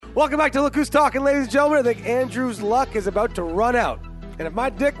Welcome back to Look Who's Talking, ladies and gentlemen. I think Andrew's luck is about to run out. And if my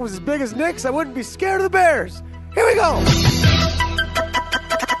dick was as big as Nick's, I wouldn't be scared of the Bears. Here we go.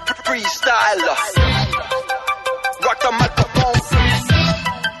 Freestyler. Rock the microphone.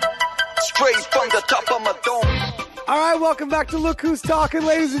 Straight from the top of my dome. All right, welcome back to Look Who's Talking,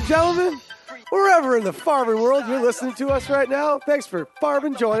 ladies and gentlemen. Wherever in the farming world you're listening to us right now, thanks for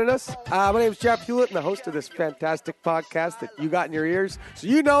farming joining us. My name is Jeff Hewlett, and the host of this fantastic podcast that you got in your ears, so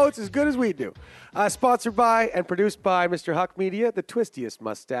you know it's as good as we do. Sponsored by and produced by Mr. Huck Media, the twistiest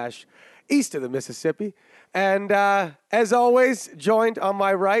mustache east of the Mississippi. And as always, joined on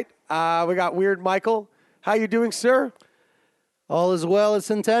my right, we got Weird Michael. How you doing, sir? All is well at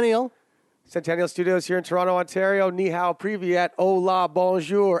Centennial. Centennial Studios here in Toronto, Ontario. Ni hao, privyet, hola,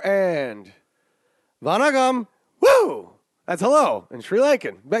 bonjour, and... Vanagam. Woo! That's hello in Sri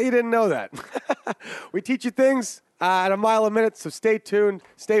Lankan. Bet you didn't know that. We teach you things at a mile a minute, so stay tuned,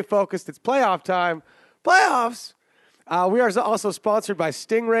 stay focused. It's playoff time. Playoffs! We are also sponsored by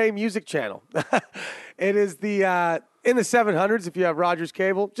Stingray Music Channel. It is the in the 700s, if you have Rogers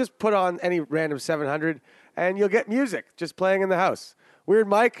Cable, just put on any random 700 and you'll get music just playing in the house. Weird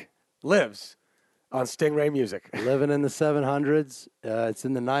Mike lives on Stingray Music. Living in the 700s. It's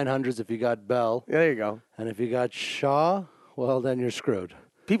in the 900s if you got Bell. There you go. And if you got Shaw, well, then you're screwed.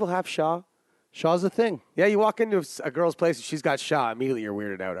 People have Shaw. Shaw's a thing. Yeah, you walk into a girl's place and she's got Shaw. Immediately you're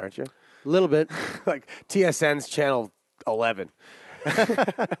weirded out, aren't you? A little bit. Like TSN's channel 11.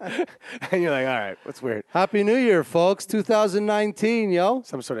 And you're like, all right, what's weird? Happy New Year, folks. 2019, yo.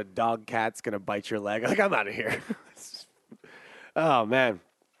 Some sort of dog cat's going to bite your leg. Like, I'm out of here. Oh, man.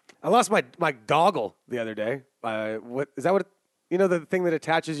 I lost my doggle the other day. What is that? What you know? The thing that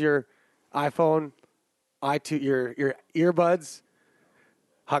attaches your iPhone, your earbuds.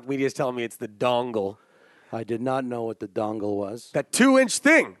 Huck Media is telling me it's the dongle. I did not know what the dongle was. That 2-inch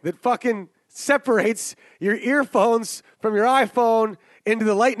thing that fucking separates your earphones from your iPhone into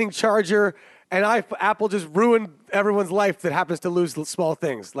the lightning charger, and Apple just ruined everyone's life that happens to lose small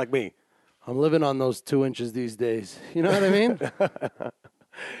things like me. I'm living on those 2 inches these days. You know what I mean?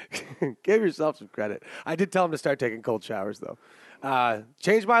 Give yourself some credit. I did tell him to start taking cold showers, though.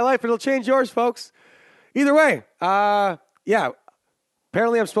 Changed my life. It'll change yours, folks. Either way, yeah.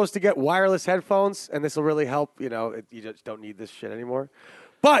 Apparently, I'm supposed to get wireless headphones, and this will really help. You know, you just don't need this shit anymore.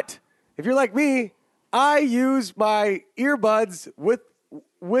 But if you're like me, I use my earbuds with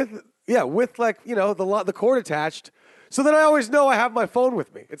like, you know, the cord attached, so that I always know I have my phone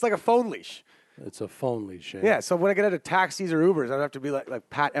with me. It's like a phone leash. It's a phone leash. Yeah, so when I get out of taxis or Ubers, I don't have to be like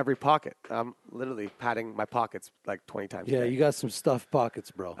pat every pocket. I'm literally patting my pockets like 20 times a Yeah, day. you got some stuffed pockets,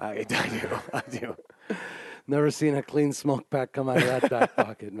 bro. I do. Never seen a clean smoke pack come out of that back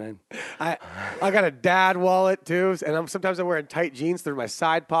pocket, man. I got a dad wallet, too, and sometimes I'm wearing tight jeans through my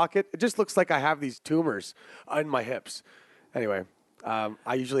side pocket. It just looks like I have these tumors on my hips. Anyway,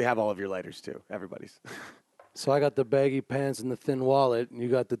 I usually have all of your lighters, too, everybody's. So I got the baggy pants and the thin wallet, and you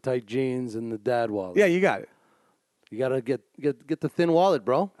got the tight jeans and the dad wallet. Yeah, you got it. You gotta get the thin wallet,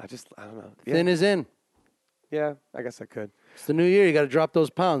 bro. I don't know. Thin is in. Yeah, I guess I could. It's the new year. You gotta drop those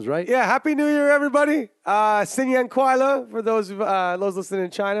pounds, right? Yeah, Happy New Year, everybody. Sin Yan Kuala for those listening in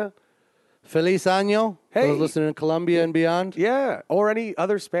China. Feliz año. Hey. Those listening in Colombia and beyond. Yeah, or any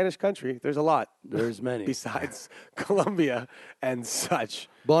other Spanish country. There's a lot. There's many. Besides Colombia and such.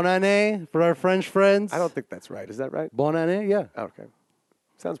 Bon année for our French friends. I don't think that's right. Is that right? Bon année, yeah. Okay.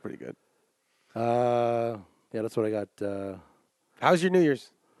 Sounds pretty good. Yeah, that's what I got. How's your New Year's?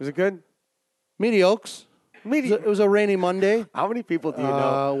 Was it good? Mediocres. It was a rainy Monday. How many people do you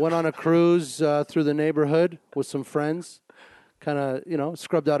know? Went on a cruise through the neighborhood with some friends. Kind of,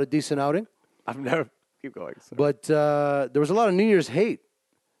 scrubbed out a decent outing. I've never. Keep going. Sorry. But there was a lot of New Year's hate.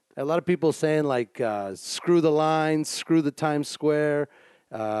 A lot of people saying, like, screw the lines, screw the Times Square.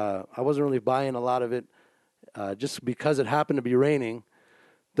 I wasn't really buying a lot of it. Just because it happened to be raining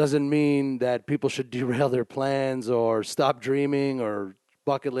doesn't mean that people should derail their plans or stop dreaming or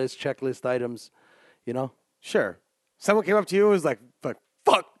bucket list, checklist items, you know? Sure. Someone came up to you and was like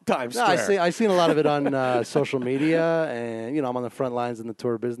fuck Times Square. I seen a lot of it on social media, and, I'm on the front lines in the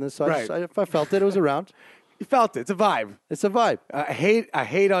tour business. So Right. if I felt it was around. You felt it. It's a vibe. It's a vibe. I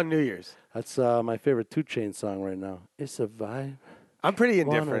hate on New Year's. That's my favorite 2 Chainz song right now. It's a vibe. I'm pretty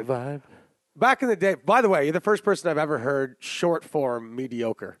Want a indifferent. vibe. Back in the day, by the way, you're the first person I've ever heard short form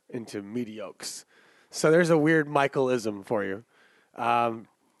mediocre into mediocres. So there's a weird Michaelism for you.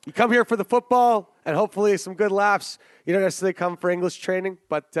 You come here for the football and hopefully some good laughs. You don't necessarily come for English training,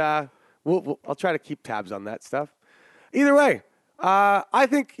 but I'll try to keep tabs on that stuff. Either way, I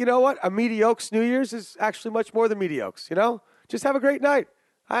think, you know what? A mediocre New Year's is actually much more than mediocre, Just have a great night.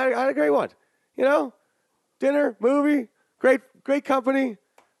 I had a great one. You know, dinner, movie, great company.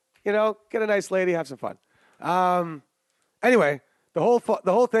 You know, get a nice lady, have some fun. Anyway, the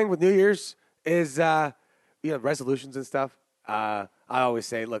whole thing with New Year's is resolutions and stuff. I always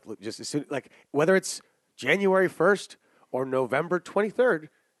say, look, just as soon whether it's January 1st or November 23rd,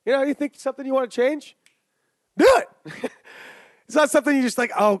 you think something you want to change, do it. It's not something you just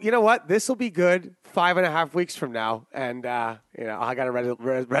like, oh, you know what? This will be good 5.5 weeks from now. And, I got a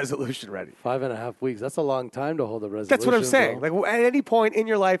resolution ready. 5.5 weeks. That's a long time to hold a resolution. That's what I'm saying. Bro. Like at any point in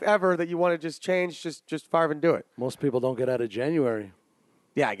your life ever that you want to just change, just fire and do it. Most people don't get out of January.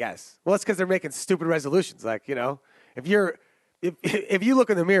 Yeah, I guess. Well, it's because they're making stupid resolutions. Like, if you look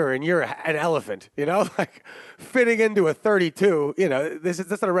in the mirror and you're an elephant, like fitting into a 32, that's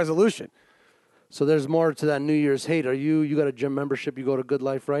not a resolution. So there's more to that New Year's hate. You got a gym membership? You go to Good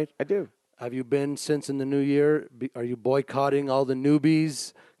Life, right? I do. Have you been since in the new year? Are you boycotting all the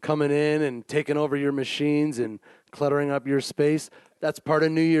newbies coming in and taking over your machines and cluttering up your space? That's part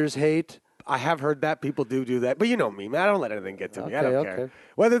of New Year's hate. I have heard that people do that, but you know me, man. I don't let anything get to me. I don't Okay. care.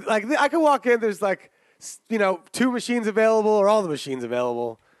 Whether I can walk in, there's 2 machines available or all the machines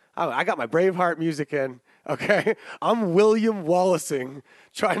available. I got my Braveheart music in. Okay, I'm William Wallacing,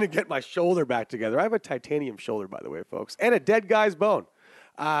 trying to get my shoulder back together. I have a titanium shoulder, by the way, folks, and a dead guy's bone.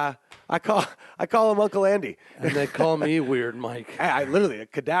 I call him Uncle Andy. And they call me Weird Mike. I literally a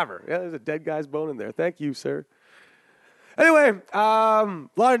cadaver. Yeah, there's a dead guy's bone in there. Thank you, sir. Anyway,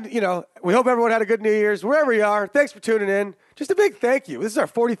 we hope everyone had a good New Year's wherever you are. Thanks for tuning in. Just a big thank you. This is our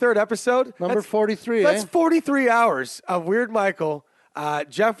 43rd episode. Number 43. That's 43 hours of Weird Michael,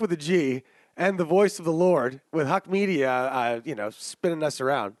 Jeff with a G, and the voice of the Lord with Huck Media, spinning us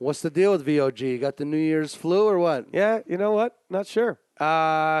around. What's the deal with VOG? You got the New Year's flu or what? Yeah, you know what? Not sure.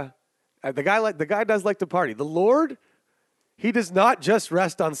 The guy does like to party. The Lord, he does not just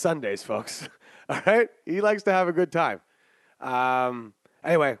rest on Sundays, folks. All right, he likes to have a good time.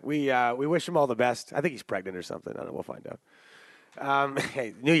 Anyway, we wish him all the best. I think he's pregnant or something. I don't know. We'll find out.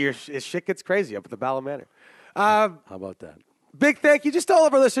 Hey, New Year's shit gets crazy up at the Ballot Manor. How about that? Big thank you just to all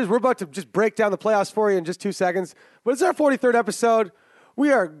of our listeners. We're about to just break down the playoffs for you in just 2 seconds. But it's our 43rd episode.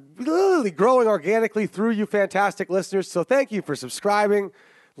 We are literally growing organically through you fantastic listeners. So thank you for subscribing,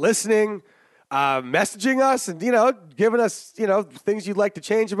 listening, messaging us, and, giving us, things you'd like to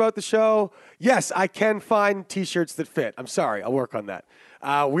change about the show. Yes, I can find T-shirts that fit. I'm sorry. I'll work on that.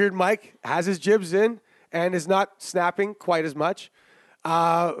 Weird Mike has his jibs in and is not snapping quite as much.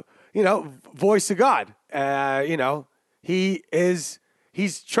 Voice of God.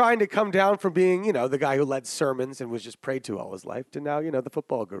 He's trying to come down from being, the guy who led sermons and was just prayed to all his life to now, the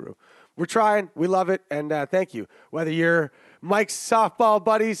football guru. We're trying. We love it. And thank you. Whether you're Mike's softball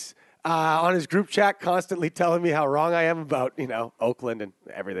buddies on his group chat constantly telling me how wrong I am about, Oakland and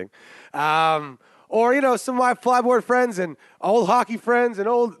everything. Or, some of my flyboard friends and old hockey friends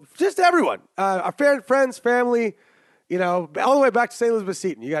and just everyone. Our friends, family, all the way back to St. Elizabeth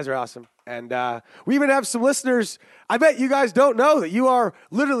Seton. You guys are awesome. And we even have some listeners. I bet you guys don't know that you are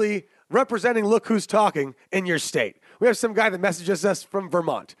literally representing Look Who's Talking in your state. We have some guy that messages us from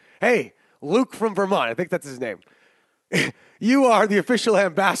Vermont. Hey, Luke from Vermont. I think that's his name. You are the official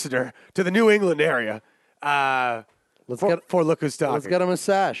ambassador to the New England area for Look Who's Talking. Let's get him a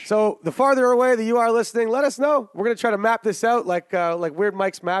sash. So the farther away that you are listening, let us know. We're going to try to map this out like Weird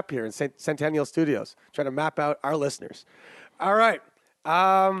Mike's map here in Centennial Studios. Try to map out our listeners. All right.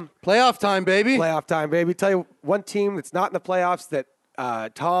 Playoff time, baby. Playoff time, baby. Tell you one team that's not in the playoffs that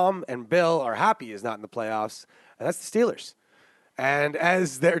Tom and Bill are happy is not in the playoffs, and that's the Steelers. And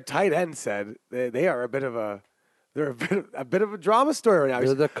as their tight end said, they are a bit of a drama story right now.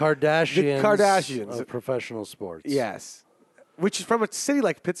 They're the Kardashians of professional sports. Yes, which is from a city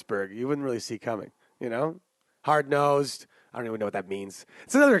like Pittsburgh, you wouldn't really see coming. Hard nosed. I don't even know what that means.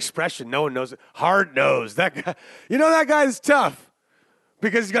 It's another expression. No one knows it. Hard nosed. That guy. That guy's tough.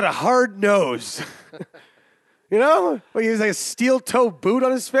 Because he's got a hard nose. He has like a steel-toe boot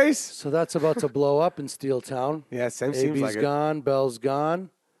on his face. So that's about to blow up in Steel Town. Yeah, seems AB's like it. gone. Bell's gone.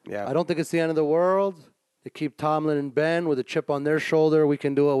 Yeah. I don't think it's the end of the world. They keep Tomlin and Ben with a chip on their shoulder. We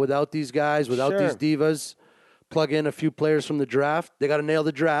can do it without these guys, without these divas. Plug in a few players from the draft. They got to nail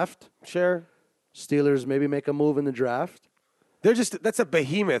the draft. Sure. Steelers maybe make a move in the draft. That's a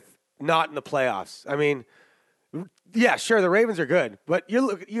behemoth not in the playoffs. I mean, yeah, sure, the Ravens are good, but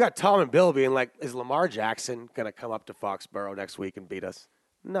you got Tom and Bill being like, is Lamar Jackson going to come up to Foxborough next week and beat us?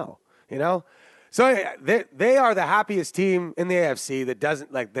 No, So they are the happiest team in the AFC that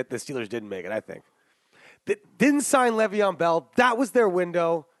that the Steelers didn't make it, I think. That didn't sign Le'Veon Bell. That was their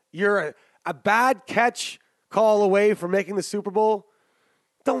window. You're a bad catch call away from making the Super Bowl.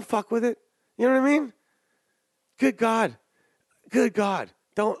 don't fuck with it. You know what I mean? Good God. Good God.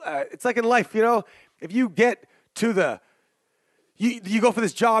 Don't, it's like in life, you know, if you get to you go for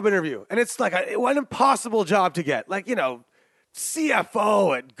this job interview and it's like an impossible job to get, like, you know,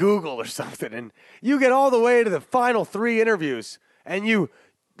 CFO at Google or something, and you get all the way to the final 3 interviews and you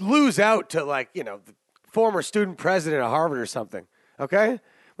lose out to, like, you know, the former student president of Harvard or something, okay?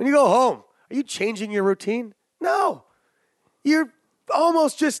 When you go home, are you changing your routine? No. You're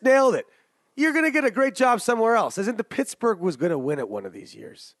almost just nailed it. You're going to get a great job somewhere else. As in the Pittsburgh was going to win it one of these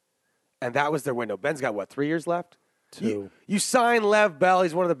years. And that was their window. Ben's got, what, 3 years left? 2. You sign Lev Bell.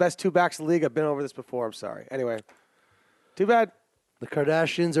 He's one of the best 2 backs in the league. I've been over this before. I'm sorry. Anyway, too bad. The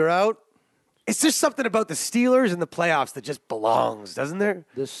Kardashians are out. It's just something about the Steelers and the playoffs that just belongs, doesn't there?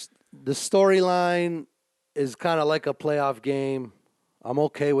 The storyline is kind of like a playoff game. I'm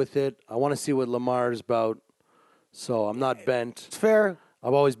okay with it. I want to see what Lamar's about, so I'm not bent. It's fair.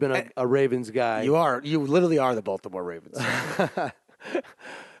 I've always been a Ravens guy. You are. You literally are the Baltimore Ravens.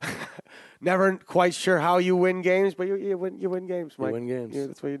 Never quite sure how you win games, but you win games, Mike. You win games. Yeah,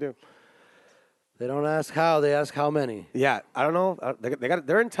 that's what you do. They don't ask how, they ask how many. Yeah, I don't know.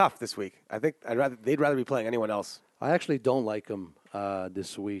 They're in tough this week. I think they'd rather be playing anyone else. I actually don't like them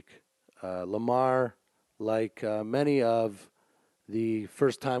this week. Lamar, like many of the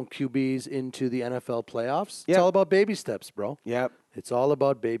first-time QBs into the NFL playoffs, it's all about baby steps, bro. Yep. It's all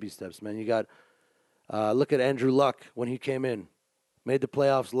about baby steps, man. You got look at Andrew Luck when he came in. Made the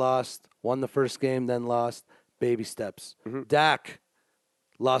playoffs, lost, won the first game, then lost. Baby steps. Mm-hmm. Dak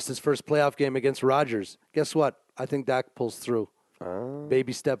lost his first playoff game against Rodgers. Guess what? I think Dak pulls through.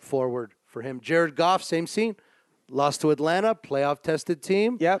 Baby step forward for him. Jared Goff, same scene. Lost to Atlanta, playoff-tested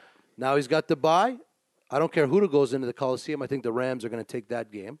team. Yep. Now he's got the bye. I don't care who goes into the Coliseum. I think the Rams are going to take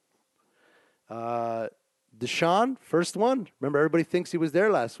that game. Deshaun, first one. Remember, everybody thinks he was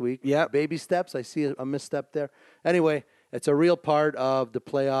there last week. Yeah. Baby steps. I see a misstep there. Anyway, it's a real part of the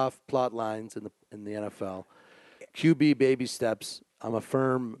playoff plot lines in the NFL. QB baby steps. I'm a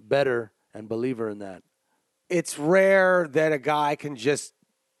firm bettor and believer in that. It's rare that a guy can just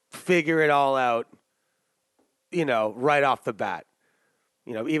figure it all out, you know, right off the bat.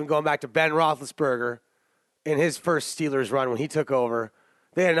 You know, even going back to Ben Roethlisberger in his first Steelers run when he took over,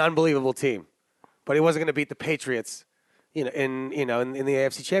 they had an unbelievable team, but he wasn't going to beat the Patriots, in the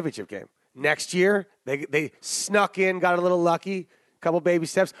AFC Championship game. Next year, they snuck in, got a little lucky, a couple baby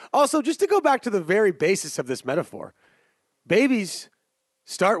steps. Also, just to go back to the very basis of this metaphor, babies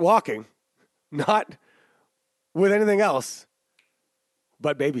start walking, not with anything else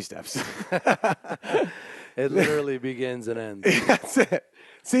but baby steps. It literally begins and ends. That's it.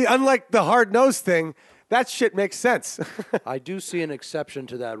 See, unlike the hard-nosed thing, that shit makes sense. I do see an exception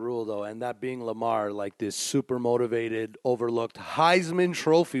to that rule, though, and that being Lamar, like this super motivated, overlooked Heisman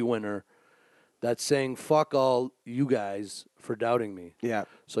Trophy winner that's saying, fuck all you guys for doubting me. Yeah.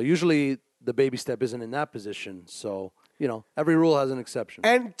 So usually the baby step isn't in that position. So, every rule has an exception.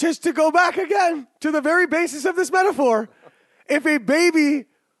 And just to go back again to the very basis of this metaphor, if a baby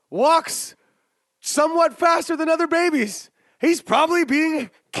walks somewhat faster than other babies, he's probably being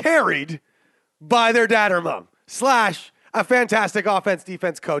carried by their dad or mom / a fantastic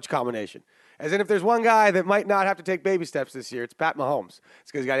offense-defense coach combination. As in, if there's one guy that might not have to take baby steps this year, it's Pat Mahomes.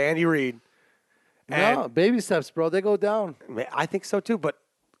 It's because he's got Andy Reid. No, baby steps, bro. They go down. I think so, too. But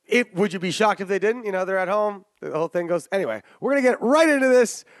would you be shocked if they didn't? They're at home. The whole thing goes. Anyway, we're going to get right into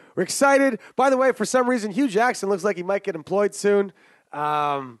this. We're excited. By the way, for some reason, Hugh Jackson looks like he might get employed soon.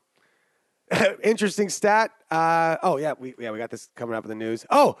 Interesting stat. We got this coming up in the news.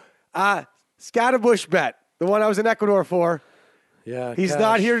 Scatterbush bet, the one I was in Ecuador for. Yeah, he's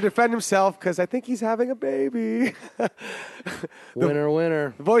not here to defend himself because I think he's having a baby.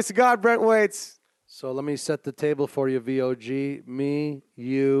 Winner. The voice of God, Brent Waits. So let me set the table for you, VOG. Me,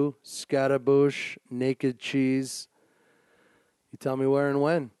 you, Scatterbush, Naked Cheese. You tell me where and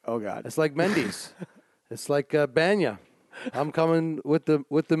when. Oh, God. It's like Mendy's. It's like Banya. I'm coming with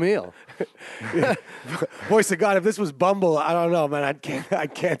the meal. Voice of God, if this was Bumble, I don't know, man.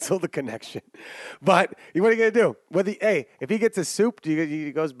 I'd cancel the connection. But what are you going to do? If he gets a soup,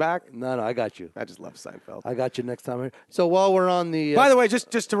 he goes back? No, I got you. I just love Seinfeld. I got you next time. So while we're on the... By the way, just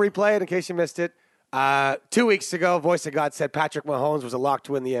to replay it in case you missed it, 2 weeks ago, Voice of God said Patrick Mahomes was a lock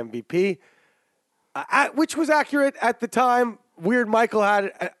to win the MVP, which was accurate at the time. Weird Michael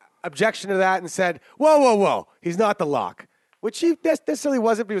had an objection to that and said, whoa, he's not the lock, which he necessarily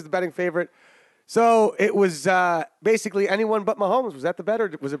wasn't, but he was the betting favorite. So it was basically anyone but Mahomes. Was that the bet, or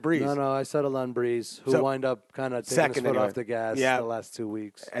was it Breeze? No, I settled on Breeze, who wind up kind of taking his foot off the gas the last 2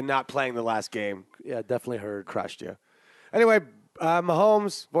 weeks. And not playing the last game. Yeah, definitely hurt. Crushed you. Anyway,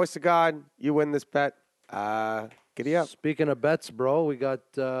 Mahomes, voice of God, you win this bet. Giddy up. Speaking of bets, bro, we got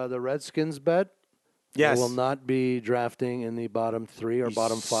the Redskins bet. Yes. They will not be drafting in the bottom 3 or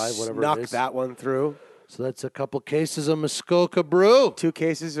bottom 5, whatever Snuck it is. that one through. So that's a couple cases of Muskoka Brew. 2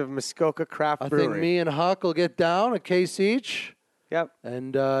 cases of Muskoka Craft I Brewery. think me and Huck will get down a case each. Yep.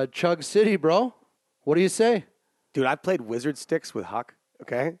 And Chug City, bro. What do you say? Dude, I played Wizard Sticks with Huck,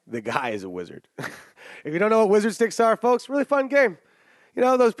 okay? The guy is a wizard. If you don't know what Wizard Sticks are, folks, really fun game. You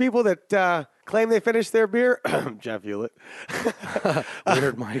know, those people that claim they finished their beer? Jeff Hewlett.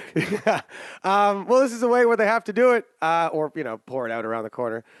 Weird Mike. Yeah. Well, this is a way where they have to do it or, pour it out around the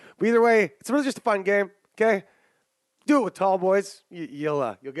corner. But either way, it's really just a fun game, okay? Do it with tall boys.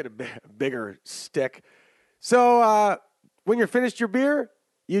 You'll get a bigger stick. So when you're finished your beer,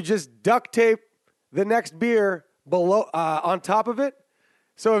 you just duct tape the next beer below on top of it.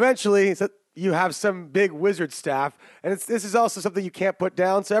 So eventually you have some big wizard staff. And this is also something you can't put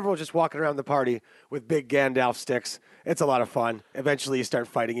down. So everyone's just walking around the party with big Gandalf sticks. It's a lot of fun. Eventually you start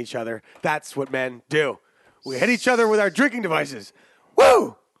fighting each other. That's what men do. We hit each other with our drinking devices.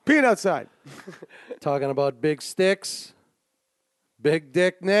 Woo! Peeing outside. Talking about big sticks. Big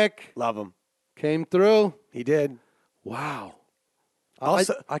Dick Nick Love him. came through. He did. Wow.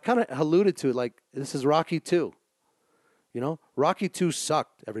 Also, I kind of alluded to it, like, this is Rocky 2. You know, Rocky 2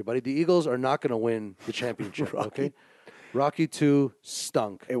 sucked, everybody. The Eagles are not going to win the championship, okay? Rocky 2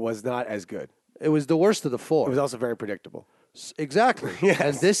 stunk. it was not as good. It was the worst of the 4. It was also very predictable. Exactly. Yes.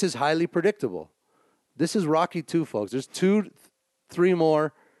 And this is highly predictable. This is Rocky 2, folks. There's 2, 3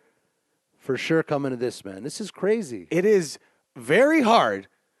 more for sure coming to this, man. This is crazy. It is very hard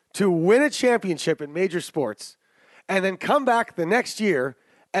to win a championship in major sports and then come back the next year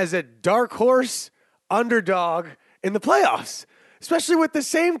as a dark horse underdog in the playoffs, especially with the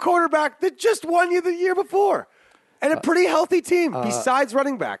same quarterback that just won you the year before. And a pretty healthy team besides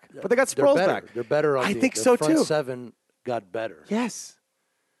running back. But they got Sproles back. They're better on I the think the so front too. 7 got better. Yes.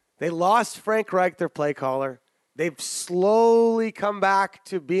 They lost Frank Reich, their play caller. They've slowly come back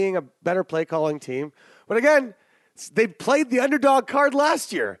to being a better play calling team. But again, they played the underdog card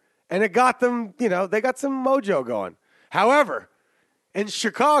last year, and it got them, they got some mojo going. However, in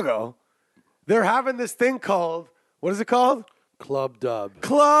Chicago, they're having this thing called, what is it called? Club Dub.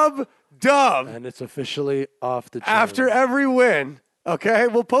 Club Dub. And it's officially off the chain. After every win, okay,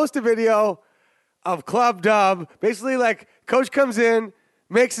 we'll post a video of Club Dub. Basically, like, coach comes in,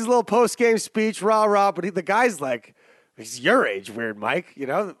 makes his little post-game speech, rah-rah, but the guy's like, he's your age, Weird Mike,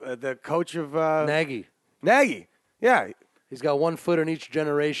 the coach of Nagy. Yeah. He's got 1 foot in each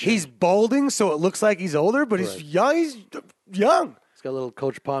generation. He's balding, so it looks like he's older, but Correct. he's young. He's young. He's got a little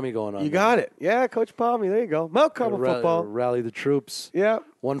Coach Palmy going on. You got it. Yeah, Coach Palmy. There you go. Mount Carmel football. Rally the troops. Yeah.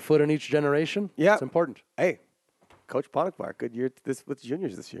 1 foot in each generation. Yeah. It's important. Hey, Coach Ponekbar, good year with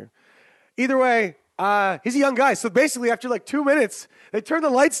juniors this year. Either way, he's a young guy. So basically, after like 2 minutes, they turn the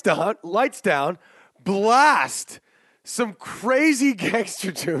lights down, blast some crazy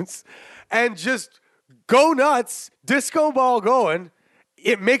gangster tunes, and just go nuts, disco ball going.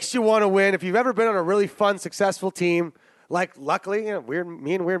 It makes you want to win. If you've ever been on a really fun, successful team, like luckily,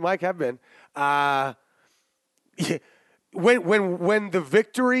 me and Weird Mike have been. When the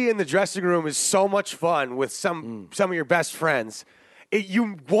victory in the dressing room is so much fun with some of your best friends,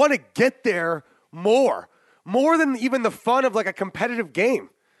 you want to get there more than even the fun of like a competitive game.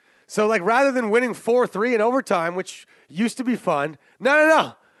 So like rather than winning 4-3 in overtime, which used to be fun,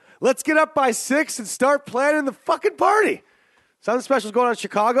 no. Let's get up by 6 and start planning the fucking party. Something special's going on in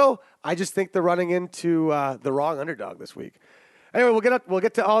Chicago. I just think they're running into the wrong underdog this week. Anyway, we'll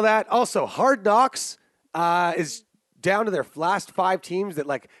get to all that. Also, Hard Knocks is down to their last 5 teams that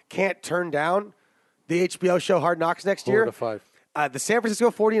like can't turn down the HBO show Hard Knocks next 4 year. to 5. The San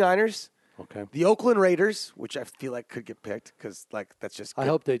Francisco 49ers, Okay. the Oakland Raiders, which I feel like could get picked because like that's just I good.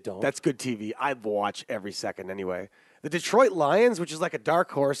 hope they don't. That's good TV. I'd watch every second anyway. The Detroit Lions, which is like a dark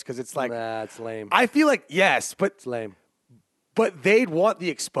horse because it's like Nah, it's lame. I feel like yes, It's lame. but they'd want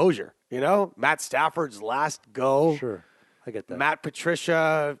the exposure. Matt Stafford's last go. Sure. I get that. Matt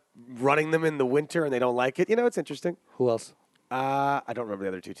Patricia running them in the winter and they don't like it. It's interesting. Who else? I don't remember the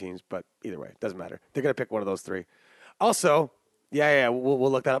other 2 teams, but either way, it doesn't matter. They're going to pick one of those 3. Also,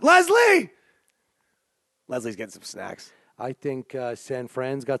 we'll look that up. Leslie's getting some snacks. I think San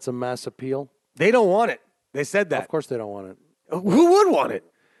Fran's got some mass appeal. They don't want it. They said that. Of course they don't want it. Who would want it?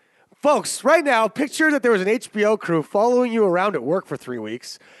 Folks, right now, picture that there was an HBO crew following you around at work for 3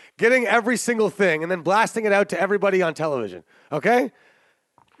 weeks, getting every single thing, and then blasting it out to everybody on television, okay?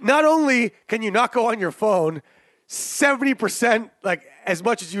 Not only can you not go on your phone 70%, like as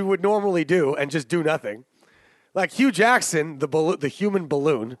much as you would normally do, and just do nothing, Like Hugh Jackson, the human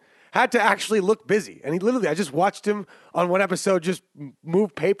balloon, had to actually look busy. And I just watched him on one episode just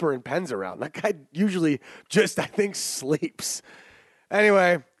move paper and pens around. That guy usually just, I think, sleeps.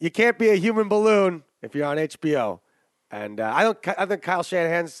 Anyway, you can't be a human balloon if you're on HBO. And I think Kyle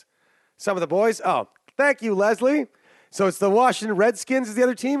Shanahan's some of the boys. Oh, thank you, Leslie. So it's the Washington Redskins is the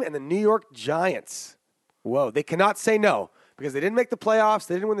other team and the New York Giants. Whoa, they cannot say no because they didn't make the playoffs.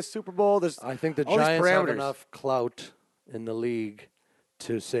 They didn't win the Super Bowl. I think the all these Giants have parameters. enough clout in the league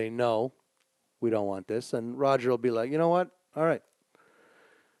to say, no, we don't want this. And Roger will be like, you know what? All right.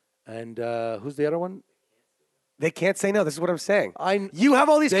 And who's the other one? They can't say no. This is what I'm saying. I- You have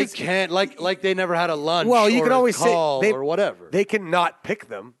all these. They can't, like they never had a lunch Well, you or can a always call say or whatever. They cannot pick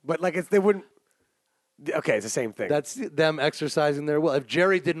them, but like they wouldn't. Okay, it's the same thing. That's them exercising their will. If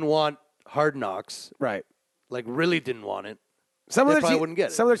Jerry didn't want Hard Knocks, right. like really didn't want it, Some They of their probably team, wouldn't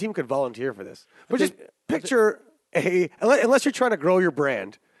get it. Some of their team could volunteer for this, but think- just picture unless you're trying to grow your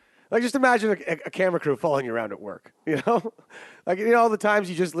brand. Like, just imagine a camera crew following you around at work, you know? Like, all the times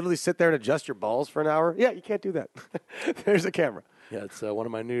you just literally sit there and adjust your balls for an hour. Yeah, you can't do that. There's a camera. yeah, it's one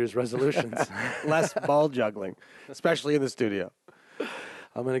of my New Year's resolutions. Less ball juggling, especially in the studio.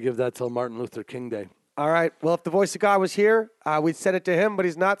 I'm going to give that till Martin Luther King Day. All right. Well, if the voice of God was here, we'd send it to him, but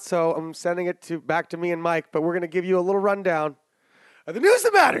he's not, so I'm sending it back to me and Mike. But we're going to give you a little rundown of the news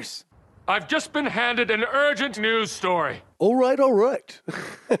that matters. I've just been handed an urgent news story. All right.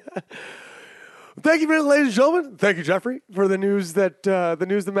 Thank you, ladies and gentlemen. Thank you, Jeffrey, for the news that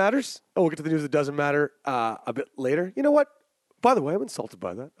matters. Oh, we'll get to the news that doesn't matter a bit later. You know what? By the way, I'm insulted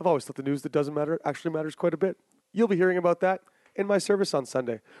by that. I've always thought the news that doesn't matter actually matters quite a bit. You'll be hearing about that in my service on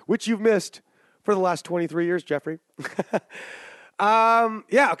Sunday, which you've missed for the last 23 years, Jeffrey.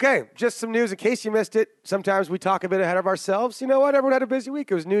 Okay. Just some news in case you missed it. Sometimes we talk a bit ahead of ourselves. You know what? Everyone had a busy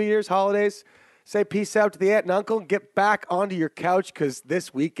week. It was New Year's, holidays. Say peace out to the aunt and uncle. Get back onto your couch because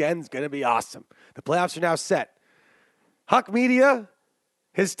this weekend's going to be awesome. The playoffs are now set. Huck Media,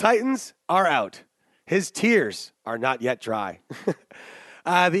 his Titans are out. His tears are not yet dry.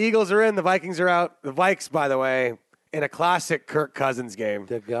 The Eagles are in. The Vikings are out. The Vikes, by the way, in a classic Kirk Cousins game.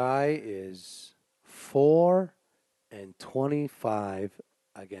 The guy is 4-25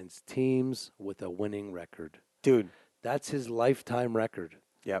 against teams with a winning record. Dude. That's his lifetime record.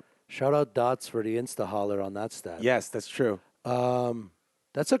 Yep. Shout out Dots for the Insta holler on that stat. Yes, that's true.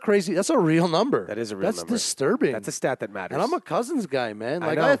 That's a real number. That is a real That's number. disturbing. That's a stat that matters. And I'm a Cousins guy, man.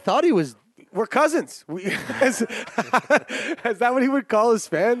 Like know. I thought he was. We're cousins. Is that what he would call his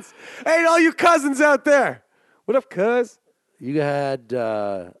fans? Hey, all you cousins out there. What up, cuz? You had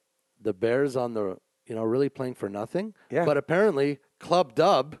the Bears on the, really playing for nothing. Yeah. But apparently, Club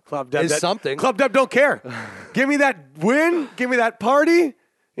Dub is something. Club Dub don't care. Give me that win. Give me that party.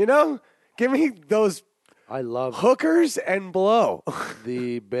 Give me those I love hookers and blow.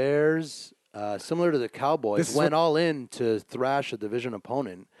 the Bears, similar to the Cowboys, went all in to thrash a division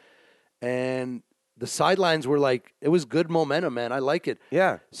opponent. And the sidelines were like, it was good momentum, man. I like it.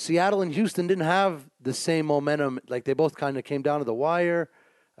 Yeah. Seattle and Houston didn't have the same momentum. Like, they both kind of came down to the wire.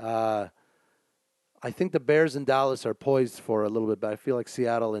 I think the Bears and Dallas are poised for a little bit, but I feel like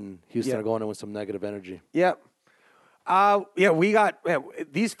Seattle and Houston are going in with some negative energy. Yep. We got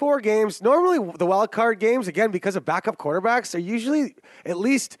these 4 games. Normally, the wild card games, again, because of backup quarterbacks, are usually at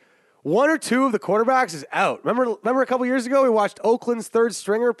least 1 or 2 of the quarterbacks is out. Remember a couple years ago, we watched Oakland's third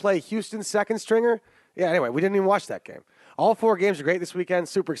stringer play Houston's second stringer? Yeah, anyway, we didn't even watch that game. All 4 games are great this weekend.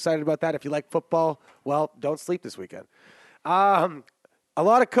 Super excited about that. If you like football, well, don't sleep this weekend. A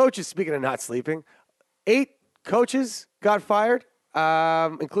lot of coaches, speaking of not sleeping, 8 coaches got fired,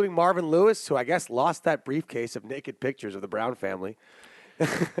 including Marvin Lewis, who I guess lost that briefcase of naked pictures of the Brown family.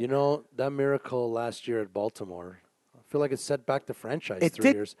 That miracle last year at Baltimore, I feel like it set back the franchise 3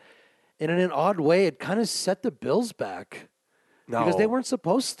 did. years. And in an odd way, it kind of set the Bills back. No. Because they weren't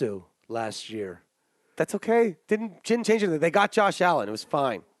supposed to last year. That's okay. Didn't change anything. They got Josh Allen. It was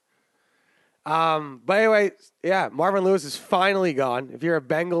fine. But anyway, yeah, Marvin Lewis is finally gone. If you're a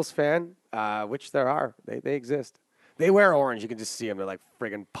Bengals fan, which there are, they exist. They wear orange. You can just see them. They're like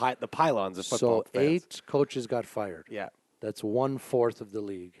friggin' the pylons of football So fans. 8 coaches got fired. Yeah. That's 1/4 of the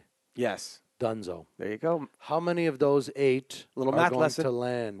league. Yes. Dunzo. There you go. How many of those 8 Little are math going lesson. to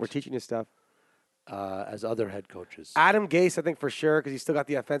land We're teaching you stuff. as other head coaches? Adam Gase, I think for sure, because he's still got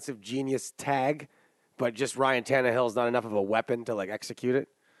the offensive genius tag, but just Ryan Tannehill's not enough of a weapon to execute it.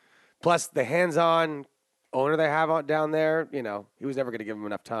 Plus the hands-on owner they have down there, he was never going to give him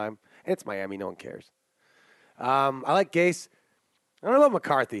enough time. And it's Miami, no one cares. I like Gase. I don't know about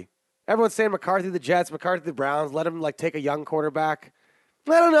McCarthy. Everyone's saying McCarthy the Jets, McCarthy the Browns. Let him take a young quarterback.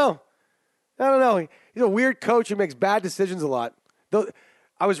 I don't know. I don't know. He's a weird coach who makes bad decisions a lot. Though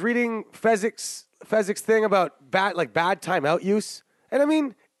I was reading Fezzik's thing about bad timeout use, and I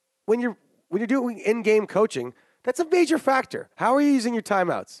mean, when you're doing in-game coaching, that's a major factor. How are you using your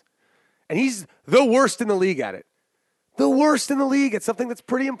timeouts? And he's the worst in the league at it. The worst in the league. It's something that's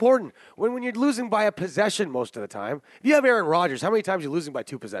pretty important. When you're losing by a possession most of the time, if you have Aaron Rodgers, how many times are you losing by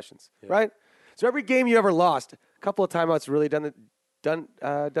 2 possessions, right? So every game you ever lost, a couple of timeouts really done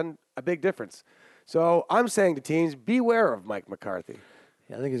a big difference. So I'm saying to teams, beware of Mike McCarthy.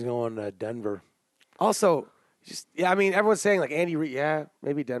 Yeah, I think he's going to Denver. Also, everyone's saying like Andy Reid,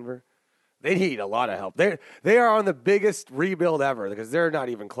 maybe Denver. They need a lot of help. They are on the biggest rebuild ever because they're not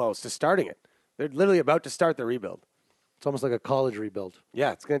even close to starting it. They're literally about to start the rebuild. It's almost like a college rebuild.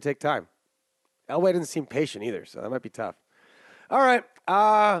 Yeah, it's going to take time. Elway doesn't seem patient either, so that might be tough. All right.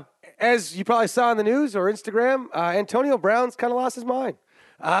 As you probably saw in the news or Instagram, Antonio Brown's kind of lost his mind.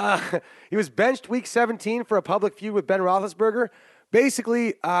 He was benched week 17 for a public feud with Ben Roethlisberger.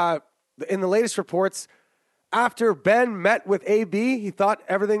 Basically, in the latest reports, after Ben met with AB, he thought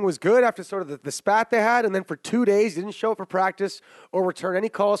everything was good after sort of the spat they had, and then for 2 days, he didn't show up for practice or return any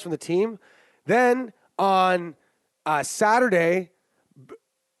calls from the team. Then on Saturday,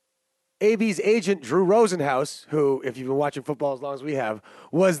 AB's agent, Drew Rosenhaus, who, if you've been watching football as long as we have,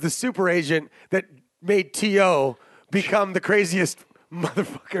 was the super agent that made T.O. become the craziest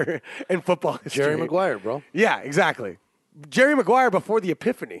motherfucker in football history. Jerry Maguire, bro. Yeah, exactly. Jerry Maguire before the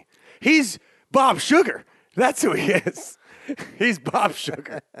epiphany. He's Bob Sugar. That's who he is. He's Bob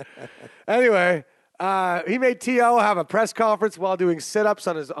Sugar. Anyway, he made T.O. have a press conference while doing sit-ups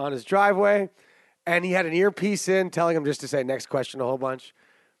on his driveway, and he had an earpiece in telling him just to say next question a whole bunch.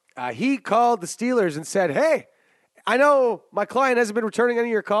 He called the Steelers and said, hey, I know my client hasn't been returning any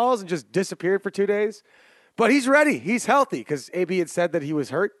of your calls and just disappeared for 2 days, but he's ready. He's healthy because AB had said that he was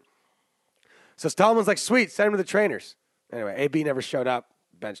hurt. So Tomlin's like, sweet, send him to the trainers. Anyway, AB never showed up,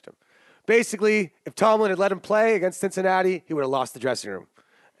 benched him. Basically, if Tomlin had let him play against Cincinnati, he would have lost the dressing room.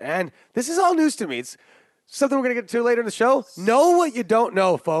 And this is all news to me. It's something we're going to get to later in the show. Know what you don't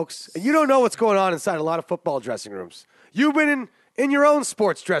know, folks. And you don't know what's going on inside a lot of football dressing rooms. You've been in your own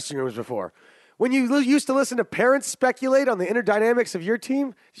sports dressing rooms before. When you used to listen to parents speculate on the inner dynamics of your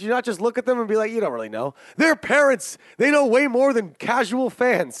team, did you not just look at them and be like, you don't really know? They're parents. They know way more than casual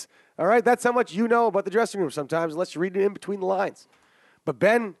fans. All right? That's how much you know about the dressing room sometimes, unless you read it in between the lines. But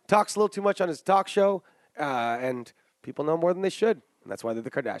Ben talks a little too much on his talk show, and people know more than they should. And that's why they're the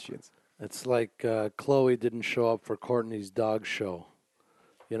Kardashians. It's like Khloe didn't show up for Courtney's dog show,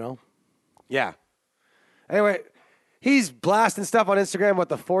 you know? Yeah. Anyway, he's blasting stuff on Instagram about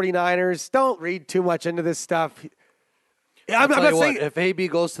the 49ers. Don't read too much into this stuff. I'm not saying if AB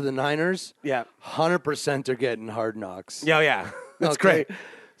goes to the Niners, yeah, 100% they're getting Hard Knocks. Yeah. That's Okay? great.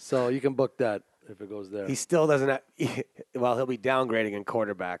 So you can book that if it goes there. He still doesn't have, he'll be downgrading in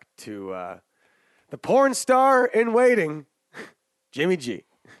quarterback to the porn star in waiting, Jimmy G.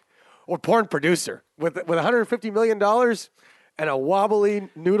 Or porn producer with $150 million and a wobbly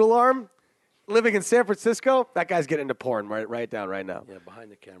noodle arm living in San Francisco. That guy's getting into porn right down right now. Yeah,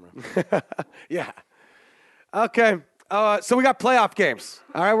 behind the camera. Yeah. Okay. So we got playoff games.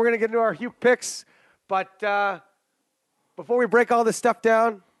 All right, we're going to get into our Hugh picks. But before we break all this stuff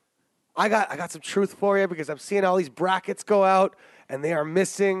down, I got some truth for you because I'm seeing all these brackets go out and they are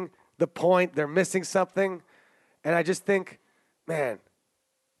missing the point. They're missing something. And I just think, man,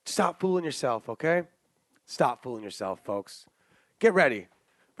 stop fooling yourself, okay? Stop fooling yourself, folks. Get ready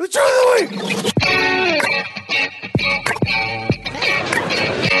for the Truth of the Week!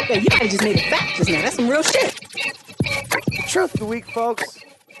 Hey, you might have just made a fact just now. That's some real shit. The Truth of the Week, folks,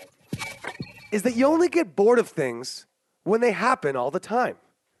 is that you only get bored of things when they happen all the time.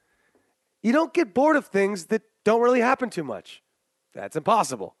 You don't get bored of things that don't really happen too much. That's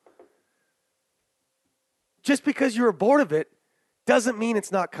impossible. Just because you were bored of it doesn't mean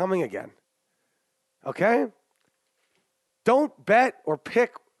it's not coming again. Okay? Don't bet or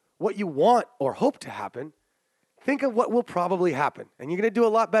pick what you want or hope to happen. Think of what will probably happen. And you're going to do a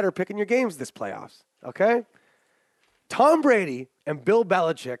lot better picking your games this playoffs. Okay? Tom Brady and Bill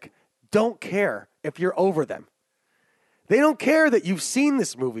Belichick don't care if you're over them. They don't care that you've seen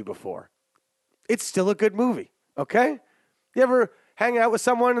this movie before. It's still a good movie. Okay? You ever hang out with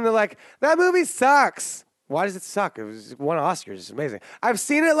someone and they're like, that movie sucks. Why does it suck? It won Oscars. It's amazing. I've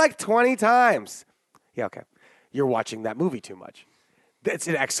seen it like 20 times. Yeah, okay. You're watching that movie too much. It's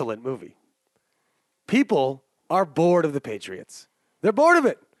an excellent movie. People are bored of the Patriots. They're bored of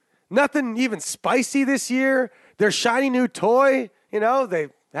it. Nothing even spicy this year. Their shiny new toy, they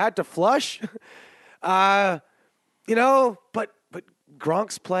had to flush. But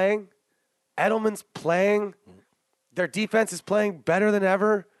Gronk's playing. Edelman's playing. Their defense is playing better than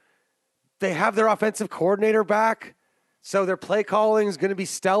ever. They have their offensive coordinator back, so their play calling is going to be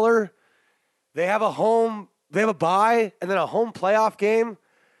stellar. They have a bye, and then a home playoff game,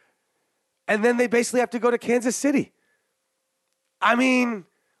 and then they basically have to go to Kansas City. I mean,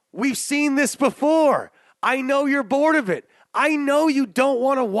 we've seen this before. I know you're bored of it. I know you don't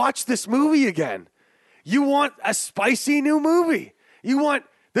want to watch this movie again. You want a spicy new movie. You want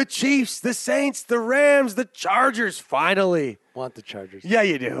the Chiefs, the Saints, the Rams, the Chargers, finally. Want the Chargers. Yeah,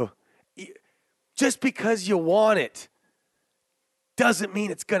 you do. Just because you want it doesn't mean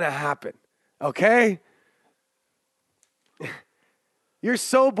it's going to happen, okay? You're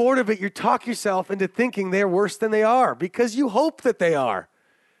so bored of it, you talk yourself into thinking they're worse than they are because you hope that they are.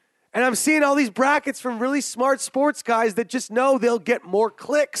 And I'm seeing all these brackets from really smart sports guys that just know they'll get more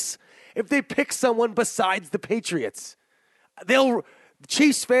clicks if they pick someone besides the Patriots.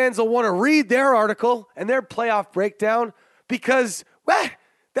 Chiefs fans will want to read their article and their playoff breakdown because,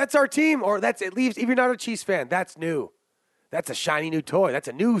 that's our team, or that's at least, if you're not a Chiefs fan, that's new. That's a shiny new toy. That's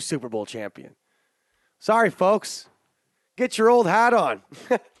a new Super Bowl champion. Sorry, folks. Get your old hat on.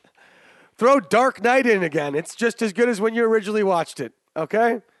 Throw Dark Knight in again. It's just as good as when you originally watched it,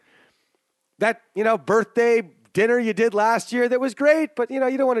 okay? That, birthday dinner you did last year, that was great, but, you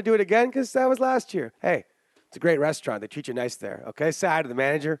don't want to do it again because that was last year. Hey, it's a great restaurant. They treat you nice there, okay? Say hi to the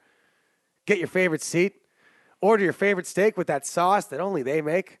manager. Get your favorite seat. Order your favorite steak with that sauce that only they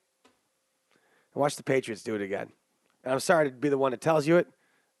make. And watch the Patriots do it again. And I'm sorry to be the one that tells you it.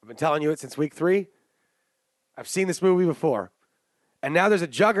 I've been telling you it since week 3. I've seen this movie before. And now there's a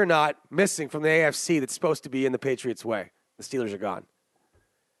juggernaut missing from the AFC that's supposed to be in the Patriots' way. The Steelers are gone.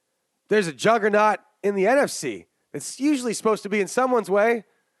 There's a juggernaut in the NFC that's usually supposed to be in someone's way,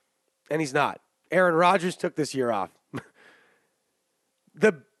 and he's not. Aaron Rodgers took this year off.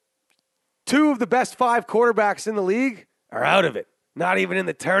 The 2 of the best 5 quarterbacks in the league are out of it, not even in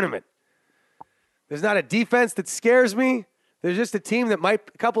the tournament. There's not a defense that scares me. There's just a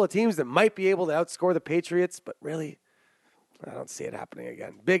couple of teams that might be able to outscore the Patriots, but really, I don't see it happening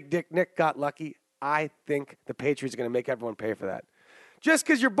again. Big Dick Nick got lucky. I think the Patriots are going to make everyone pay for that. Just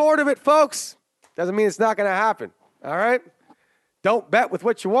because you're bored of it, folks, doesn't mean it's not going to happen, all right? Don't bet with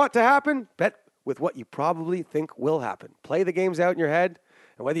what you want to happen. Bet with what you probably think will happen. Play the games out in your head,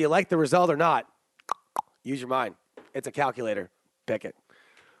 and whether you like the result or not, use your mind. It's a calculator. Pick it.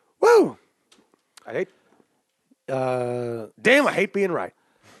 Woo! Damn, I hate being right.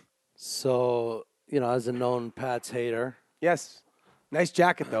 So, as a known Pats hater. Yes. Nice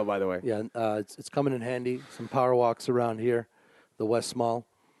jacket, though, by the way. Yeah, it's coming in handy. Some power walks around here, the West Mall.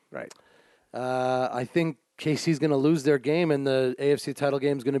 Right. I think KC's going to lose their game, and the AFC title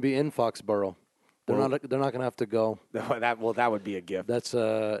game is going to be in Foxborough. They're not going to have to go. That would be a gift.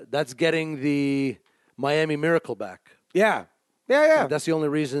 That's getting the Miami Miracle back. Yeah. Yeah. That's the only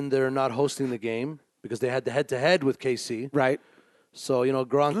reason they're not hosting the game, because they had the head-to-head with KC. Right. So,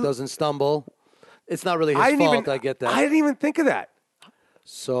 Gronk doesn't stumble. It's not really his fault, I get that. I didn't even think of that.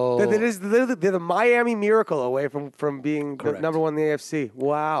 So they're the Miami Miracle away from being the number 1 in the AFC.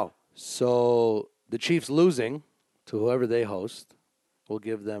 Wow. So the Chiefs losing to whoever they host will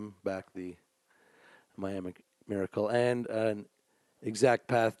give them back the Miami Miracle and an exact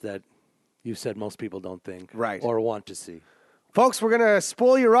path that you said most people don't think or want to see. Folks, we're going to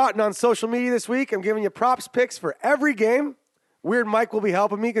spoil you rotten on social media this week. I'm giving you props picks for every game. Weird Mike will be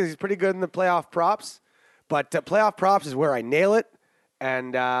helping me because he's pretty good in the playoff props. But playoff props is where I nail it.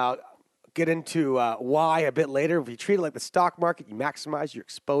 And get into why a bit later. If you treat it like the stock market, you maximize your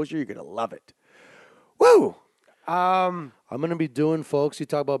exposure, you're going to love it. Woo! I'm going to be doing, folks, you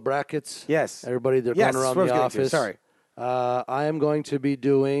talk about brackets. Yes. Everybody, they're going around the office. Sorry. I am going to be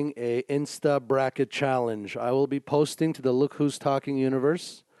doing a Insta bracket challenge. I will be posting to the Look Who's Talking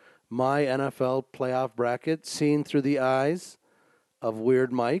universe my NFL playoff bracket seen through the eyes of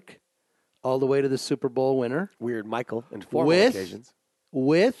Weird Mike all the way to the Super Bowl winner. Weird Michael in formal occasions.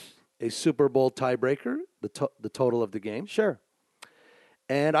 With a Super Bowl tiebreaker, the total of the game. Sure.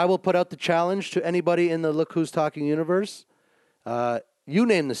 And I will put out the challenge to anybody in the Look Who's Talking universe. You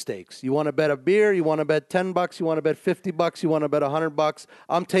name the stakes. You want to bet a beer, you want to bet $10, you want to bet $50, you want to bet $100.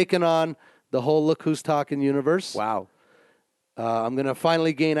 I'm taking on the whole Look Who's Talking universe. Wow. I'm going to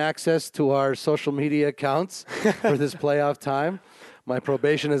finally gain access to our social media accounts for this playoff time. My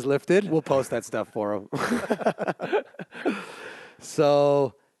probation is lifted. We'll post that stuff for them.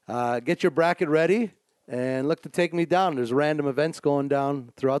 So get your bracket ready and look to take me down. There's random events going down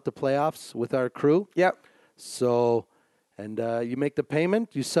throughout the playoffs with our crew. Yep. So, And you make the payment,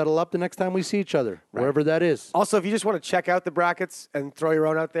 you settle up the next time we see each other, wherever that is. Also, if you just want to check out the brackets and throw your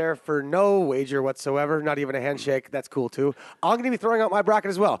own out there for no wager whatsoever, not even a handshake, that's cool too. I'm going to be throwing out my bracket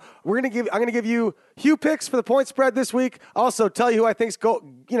as well. I'm going to give you Hugh picks for the point spread this week. Also, tell you who I think's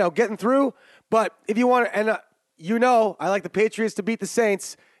getting through. But if you want to, and I like the Patriots to beat the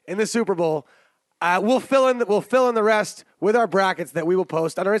Saints in the Super Bowl. We'll fill in the rest with our brackets that we will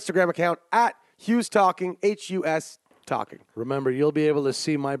post on our Instagram account at Hughes Talking, HUS Talking. Remember, you'll be able to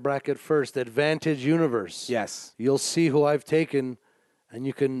see my bracket first. Advantage Universe. Yes. You'll see who I've taken, and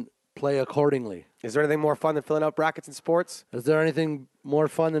you can play accordingly. Is there anything more fun than filling out brackets in sports? Is there anything more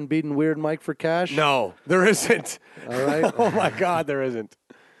fun than beating Weird Mike for cash? No, there isn't. All right. Oh my God, there isn't.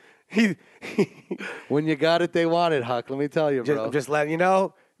 When you got it, they want it, Huck. Let me tell you, bro. Just letting you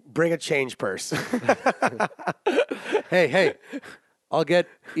know. Bring a change purse. Hey, I'll get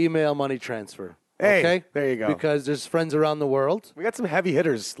email money transfer. Hey, okay? there you go. Because there's friends around the world. We got some heavy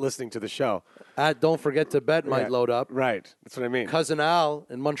hitters listening to the show. Don't Forget to Bet might load up. Right. That's what I mean. Cousin Al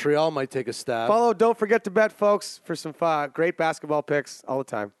in Montreal might take a stab. Follow Don't Forget to Bet, folks, for some great basketball picks all the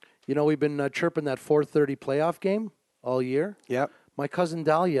time. You know, we've been chirping that 4:30 playoff game all year. Yep. My cousin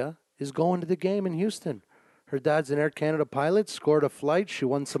Dahlia is going to the game in Houston. Her dad's an Air Canada pilot, scored a flight. She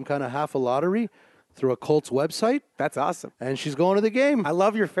won some kind of half a lottery through a Colts website. That's awesome. And she's going to the game. I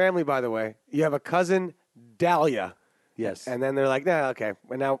love your family, by the way. You have a cousin, Dahlia. Yes. And then they're like, nah, okay.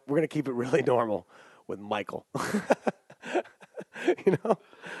 And now we're going to keep it really normal with Michael. You know?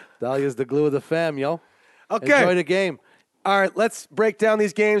 Dahlia's the glue of the fam, yo. Okay. Enjoy the game. All right, let's break down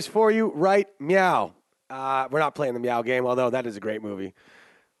these games for you right meow. We're not playing the Meow game, although that is a great movie.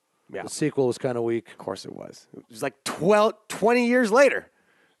 Meow. The sequel was kind of weak. Of course it was. It was like 20 years later.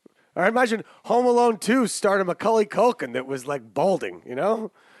 Or imagine Home Alone 2 starring Macaulay Culkin that was like balding, you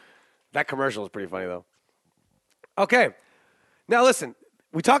know? That commercial was pretty funny, though. Okay. Now, listen,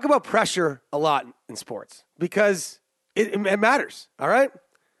 we talk about pressure a lot in sports because it matters, all right?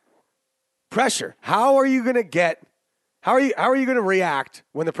 Pressure. How are you going to react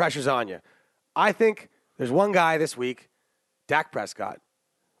when the pressure's on you? I think there's one guy this week, Dak Prescott,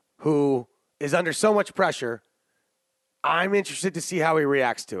 who is under so much pressure. I'm interested to see how he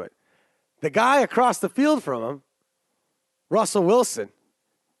reacts to it. The guy across the field from him, Russell Wilson,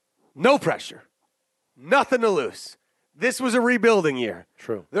 no pressure, nothing to lose. This was a rebuilding year.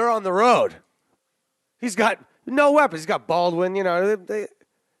 True. They're on the road. He's got no weapons. He's got Baldwin,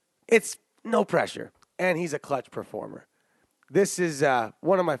 it's no pressure. And he's a clutch performer. This is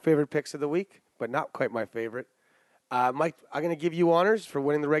one of my favorite picks of the week, but not quite my favorite. Mike, I'm going to give you honors for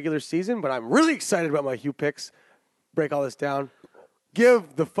winning the regular season, but I'm really excited about my Hugh picks. Break all this down.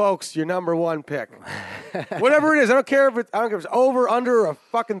 Give the folks your number one pick. Whatever it is. I don't care if it's over, under, or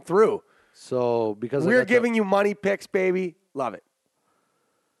fucking through. So because We're giving you money picks, baby. Love it.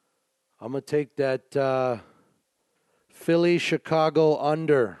 I'm going to take that Philly, Chicago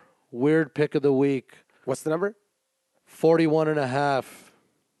under. Weird pick of the week. What's the number? 41.5.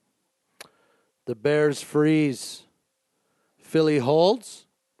 The Bears freeze. Philly holds.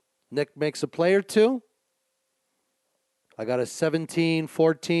 Nick makes a play or two. I got a 17-14,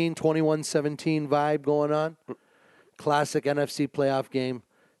 21-17 vibe going on. Classic NFC playoff game.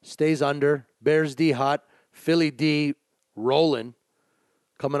 Stays under. Bears D hot. Philly D rolling.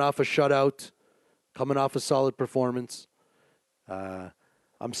 Coming off a shutout. Coming off a solid performance.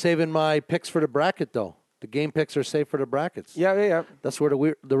 I'm saving my picks for the bracket, though. The game picks are safe for the brackets. Yeah. That's where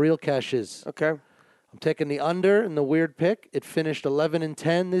the real cash is. Okay. I'm taking the under in the weird pick. It finished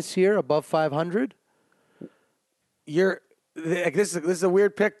 11-10 this year, above 500. This is a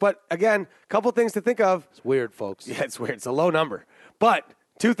weird pick, but again, a couple things to think of. It's weird, folks. Yeah, it's weird. It's a low number. But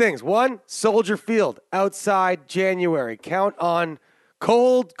two things. One, Soldier Field, outside January. Count on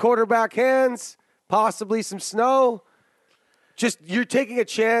cold quarterback hands, possibly some snow. Just you're taking a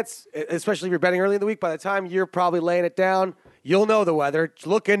chance, especially if you're betting early in the week. By the time you're probably laying it down, you'll know the weather.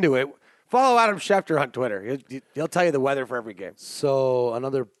 Look into it. Follow Adam Schefter on Twitter. He'll tell you the weather for every game. So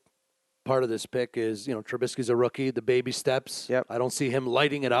another part of this pick is, Trubisky's a rookie, the baby steps. Yep. I don't see him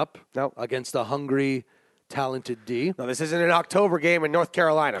lighting it up against a hungry, talented D. No, this isn't an October game in North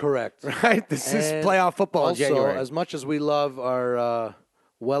Carolina. Correct. Right? This is playoff football also, in January. As much as we love our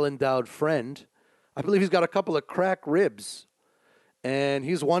well-endowed friend, I believe he's got a couple of cracked ribs. And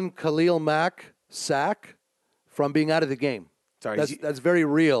he's one Khalil Mack sack from being out of the game. Sorry, that's very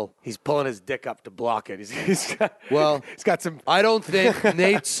real. He's pulling his dick up to block it. He's got some. I don't think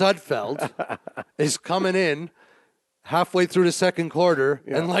Nate Sudfeld is coming in halfway through the second quarter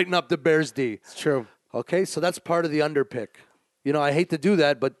and lighting up the Bears D. It's true. Okay, so that's part of the underpick. I hate to do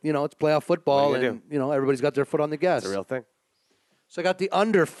that, but it's playoff football, and everybody's got their foot on the gas. It's a real thing. So I got the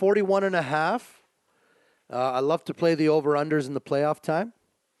under 41.5. I love to play the over-unders in the playoff time.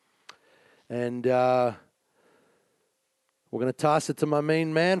 And we're going to toss it to my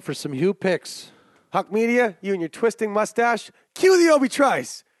main man for some Hugh picks. Huck Media, you and your twisting mustache. Cue the Obi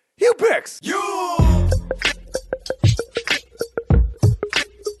Trice. Hugh picks.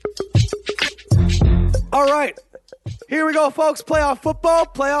 All right. Here we go, folks. Playoff football,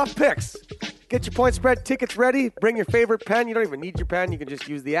 playoff picks. Get your point spread tickets ready. Bring your favorite pen. You don't even need your pen. You can just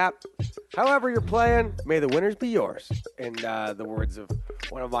use the app. However you're playing, may the winners be yours. In the words of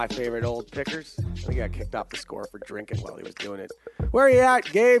one of my favorite old pickers. I think he got kicked off the score for drinking while he was doing it. Where are you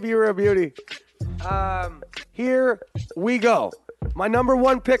at, Gabe? You were a beauty. Here we go. My number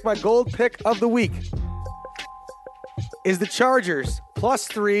one pick, my gold pick of the week, is the Chargers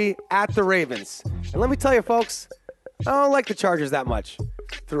 +3 at the Ravens. And let me tell you, folks, I don't like the Chargers that much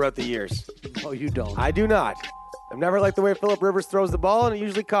throughout the years. Oh, you don't. I do not. I've never liked the way Phillip Rivers throws the ball, and it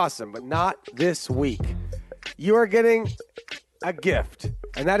usually costs him, but not this week. You are getting a gift,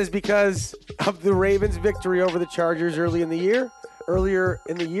 and that is because of the Ravens' victory over the Chargers earlier in the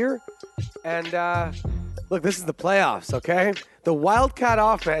year. And look, this is the playoffs, okay? The Wildcat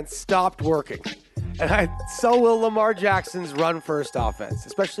offense stopped working. And so will Lamar Jackson's run-first offense,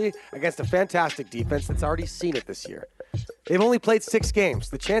 especially against a fantastic defense that's already seen it this year. They've only played 6 games.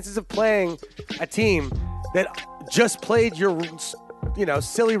 The chances of playing a team that just played your,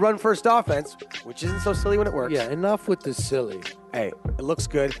 silly run-first offense, which isn't so silly when it works. Yeah, enough with the silly. Hey, it looks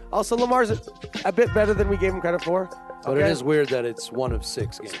good. Also, Lamar's a bit better than we gave him credit for. But it is weird that it's one of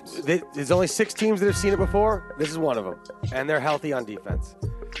 6 games. There's only 6 teams that have seen it before. This is one of them, and they're healthy on defense.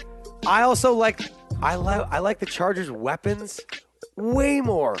 I also like the Chargers' weapons way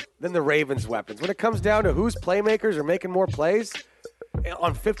more than the Ravens' weapons. When it comes down to whose playmakers are making more plays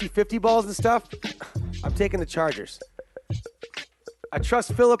on 50-50 balls and stuff, I'm taking the Chargers. I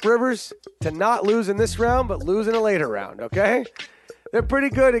trust Phillip Rivers to not lose in this round, but lose in a later round, okay? They're pretty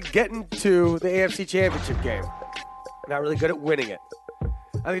good at getting to the AFC Championship game. Not really good at winning it.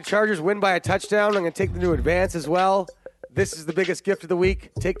 I think Chargers win by a touchdown. I'm going to take them to advance as well. This is the biggest gift of the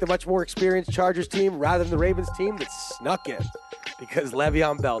week. Take the much more experienced Chargers team rather than the Ravens team that snuck in because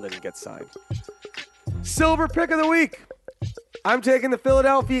Le'Veon Bell didn't get signed. Silver pick of the week. I'm taking the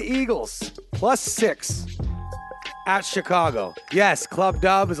Philadelphia Eagles +6 at Chicago. Yes, Club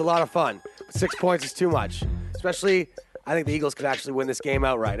Dub is a lot of fun, but 6 points is too much, especially I think the Eagles could actually win this game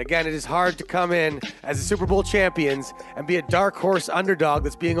outright. Again, it is hard to come in as the Super Bowl champions and be a dark horse underdog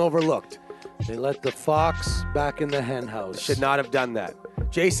that's being overlooked. They let the fox back in the hen house. Should not have done that.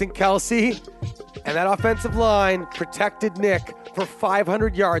 Jason Kelsey and that offensive line protected Nick for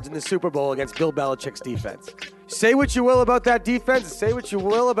 500 yards in the Super Bowl against Bill Belichick's defense. Say what you will about that defense, say what you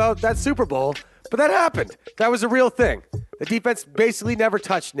will about that Super Bowl, but that happened. That was a real thing. The defense basically never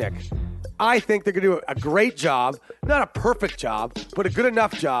touched Nick. I think they're going to do a great job, not a perfect job, but a good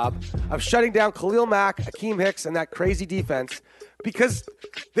enough job of shutting down Khalil Mack, Akeem Hicks, and that crazy defense because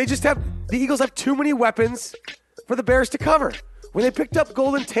the Eagles have too many weapons for the Bears to cover. When they picked up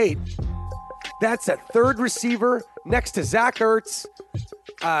Golden Tate, that's a third receiver next to Zach Ertz,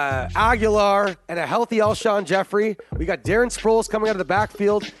 Aguilar, and a healthy Alshon Jeffrey. We got Darren Sproles coming out of the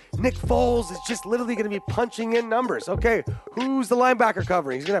backfield. Nick Foles is just literally going to be punching in numbers. Okay, who's the linebacker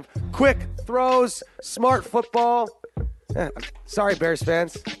covering? He's going to have quick throws, smart football. Sorry, Bears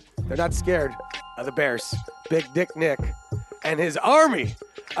fans. They're not scared of the Bears. Big Dick Nick and his army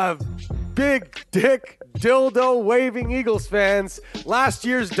of big dick dildo waving Eagles fans. Last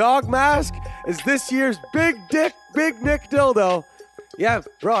year's dog mask is this year's big dick, big Nick dildo. Yeah,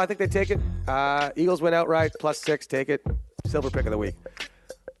 bro, I think they take it. Eagles win outright, +6, take it. Silver pick of the week.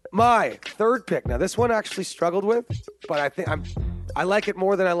 My third pick. Now, this one I actually struggled with, but I think I like it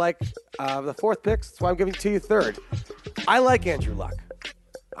more than I like the fourth pick. That's why I'm giving it to you third. I like Andrew Luck.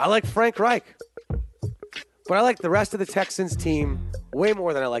 I like Frank Reich. But I like the rest of the Texans team way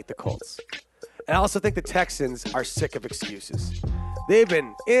more than I like the Colts. And I also think the Texans are sick of excuses. They've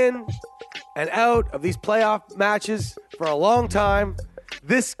been in and out of these playoff matches for a long time.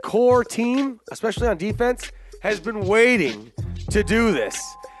 This core team, especially on defense, has been waiting to do this.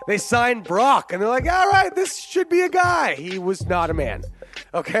 They signed Brock, and they're like, all right, this should be a guy. He was not a man,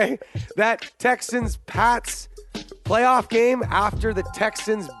 okay? That Texans-Pats playoff game after the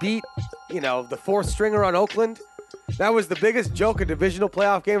Texans beat, the fourth stringer on Oakland, that was the biggest joke a divisional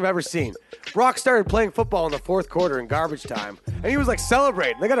playoff game I've ever seen. Brock started playing football in the fourth quarter in garbage time, and he was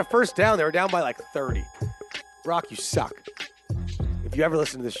celebrating. They got a first down. They were down by 30. Brock, you suck. If you ever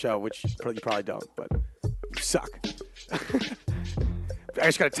listen to this show, which you probably don't, but you suck. I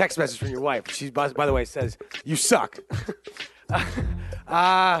just got a text message from your wife. She, by the way, says, you suck.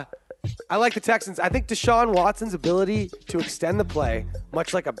 I like the Texans. I think Deshaun Watson's ability to extend the play,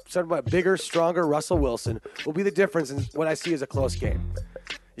 much like a sort of a bigger, stronger Russell Wilson, will be the difference in what I see as a close game.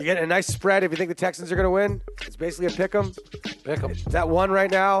 You get a nice spread if you think the Texans are going to win. It's basically a pick 'em. Pick 'em. It's at 1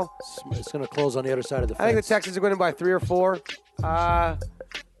 right now. It's going to close on the other side of the fence. I think the Texans are winning by 3 or 4.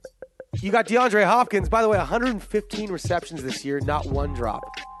 You got DeAndre Hopkins. By the way, 115 receptions this year, not one drop.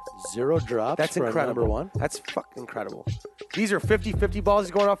 0 drops. That's for incredible. Number 1. That's fucking incredible. These are 50-50 balls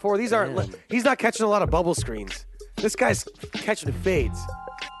he's going off for. These aren't. Damn. He's not catching a lot of bubble screens. This guy's catching fades.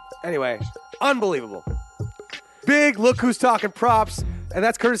 Anyway, unbelievable. Big look who's talking props, and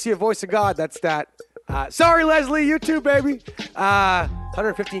that's courtesy of Voice of God. That's that. Sorry, Leslie, you too, baby.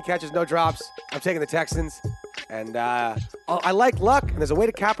 115 catches, no drops. I'm taking the Texans, and I like luck, and there's a way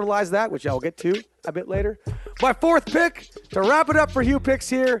to capitalize that, which I'll get to a bit later. My fourth pick to wrap it up for Hugh Picks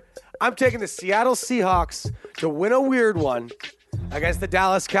here. I'm taking the Seattle Seahawks to win a weird one against the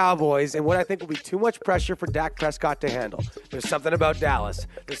Dallas Cowboys and what I think will be too much pressure for Dak Prescott to handle. There's something about Dallas.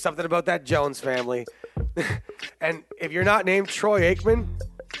 There's something about that Jones family. And if you're not named Troy Aikman,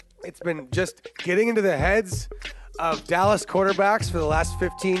 it's been just getting into the heads of Dallas quarterbacks for the last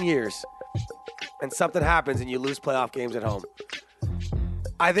 15 years. And something happens and you lose playoff games at home.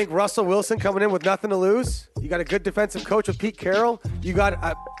 I think Russell Wilson coming in with nothing to lose. You got a good defensive coach with Pete Carroll. You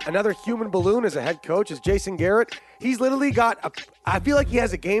got another human balloon as a head coach, as Jason Garrett. He's literally got I feel like he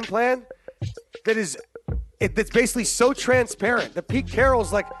has a game plan that's basically so transparent that Pete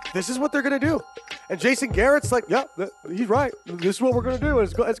Carroll's like, this is what they're going to do. And Jason Garrett's like, yeah, he's right. This is what we're going to do.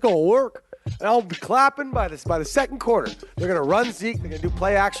 It's going to work. And I'll be clapping by the second quarter. They're going to run Zeke. They're going to do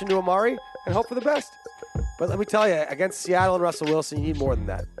play action to Amari and hope for the best. But let me tell you, against Seattle and Russell Wilson, you need more than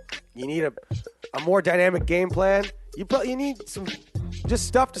that. You need a more dynamic game plan. You need some just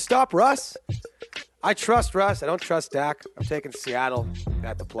stuff to stop Russ. I trust Russ. I don't trust Dak. I'm taking Seattle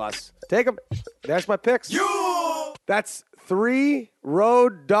at the plus. Take them. There's my picks. That's 3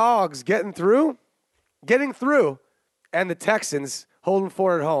 road dogs getting through, and the Texans holding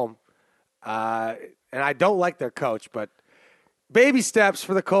 4 at home. And I don't like their coach, but baby steps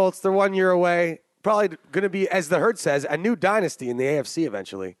for the Colts. They're 1 year away. Probably going to be, as the herd says, a new dynasty in the AFC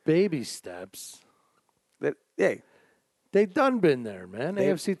eventually. Baby steps. Hey, They done been there, man.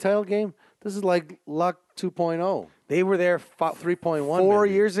 AFC title game. This is like Luck 2.0. they were there 3.1 4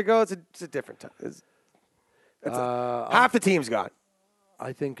 maybe. years ago. It's a different time. Half the team's gone.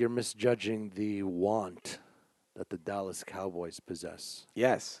 I think you're misjudging the want that the Dallas Cowboys possess.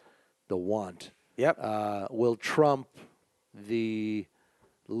 Yes. The want Yep. will trump the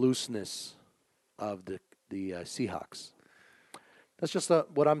looseness of the Seahawks. That's just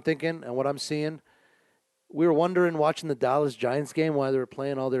what I'm thinking and what I'm seeing. We were wondering watching the Dallas Giants game why they were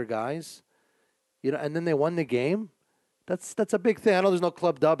playing all their guys, and then they won the game. That's a big thing. I know there's no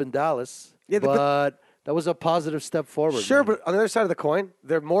club dub in Dallas, but that was a positive step forward. Sure, man. but on the other side of the coin,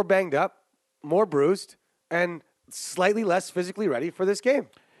 they're more banged up, more bruised, and slightly less physically ready for this game.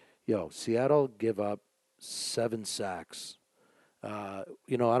 Seattle give up 7 sacks. I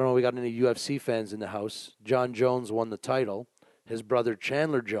don't know. We got any UFC fans in the house. John Jones won the title. His brother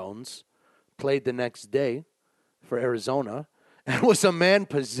Chandler Jones played the next day for Arizona and was a man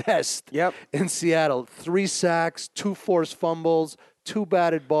possessed in Seattle. 3 sacks, 2 forced fumbles, 2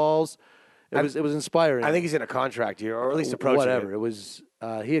 batted balls. It was inspiring. I think he's in a contract year, or at least approaching Whatever. it. It was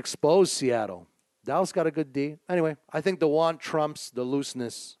he exposed Seattle. Dallas got a good D. Anyway, I think the want trumps the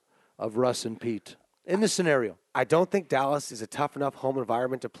looseness of Russ and Pete in this scenario. I don't think Dallas is a tough enough home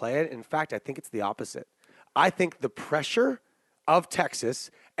environment to play it. In fact, I think it's the opposite. I think the pressure of Texas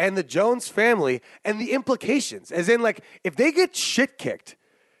and the Jones family and the implications, as in, like, if they get shit kicked,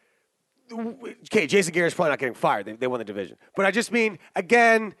 okay, Jason Garrett's probably not getting fired. They won the division. But I just mean,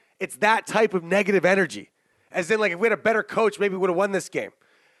 again, it's that type of negative energy. As in, like, if we had a better coach, maybe we would have won this game.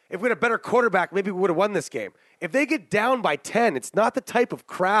 If we had a better quarterback, maybe we would have won this game. If they get down by 10, it's not the type of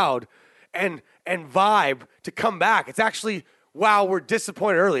crowd and vibe to come back. It's actually, wow, we're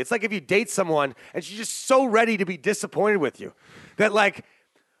disappointed early. It's like if you date someone and she's just so ready to be disappointed with you that, like,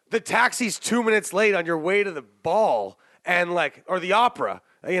 the taxi's 2 minutes late on your way to the ball and, like, or the opera,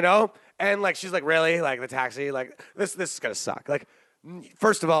 and, like, she's like, really? Like, the taxi? Like, this is going to suck. Like,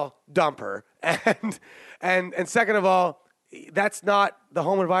 first of all, dump her. And second of all, that's not the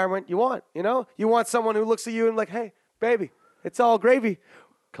home environment you want, You want someone who looks at you and like, hey, baby, it's all gravy.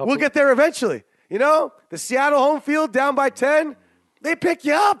 We'll get there eventually. The Seattle home field down by 10, they pick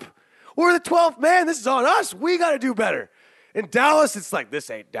you up. We're the 12th man. This is on us. We got to do better. In Dallas, it's like, this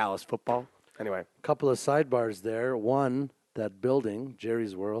ain't Dallas football. Anyway. Couple of sidebars there. One, that building,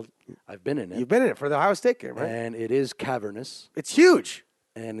 Jerry's World. I've been in it. You've been in it for the Ohio State game, right? And it is cavernous. It's huge.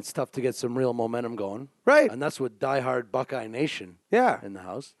 And it's tough to get some real momentum going. Right. And that's with diehard Buckeye Nation Yeah. in the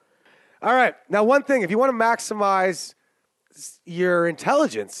house. All right. Now, one thing, if you want to maximize your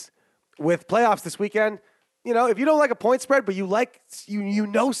intelligence with playoffs this weekend, if you don't like a point spread, but you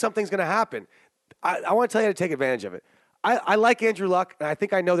know something's going to happen, I want to tell you how to take advantage of it. I like Andrew Luck, and I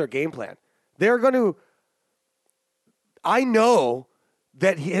think I know their game plan. They're going to – I know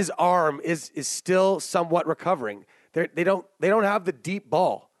that his arm is still somewhat recovering. They don't have the deep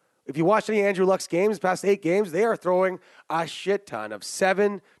ball. If you watch any Andrew Luck's games, past 8 games, they are throwing a shit ton of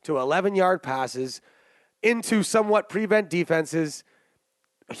 7 to 11-yard passes into somewhat prevent defenses.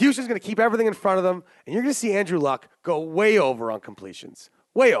 Houston's going to keep everything in front of them, and you're going to see Andrew Luck go way over on completions.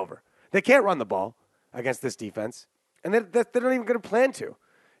 Way over. They can't run the ball against this defense, and they're not even going to plan to.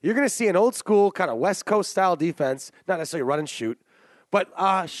 You're going to see an old-school kind of West Coast-style defense, not necessarily run and shoot, but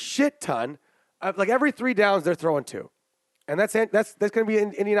a shit ton. Like every 3 downs, they're throwing 2. And that's going to be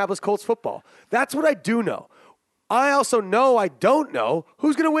in Indianapolis Colts football. That's what I do know. I also know I don't know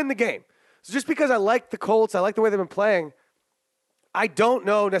who's going to win the game. So just because I like the Colts, I like the way they've been playing, I don't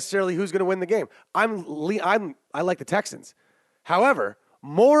know necessarily who's going to win the game. I like the Texans. However,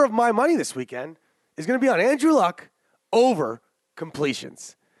 more of my money this weekend is going to be on Andrew Luck over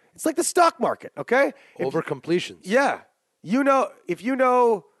completions. It's like the stock market, okay? Over completions. Yeah.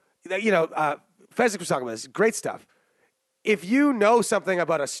 Fezzik was talking about this. Great stuff. If you know something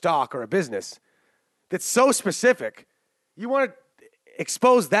about a stock or a business that's so specific, you want to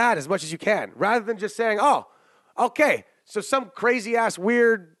expose that as much as you can, rather than just saying, oh, okay, so some crazy-ass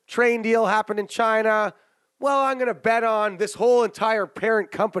weird train deal happened in China. Well, I'm going to bet on this whole entire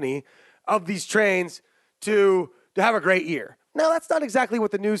parent company of these trains to have a great year. No, that's not exactly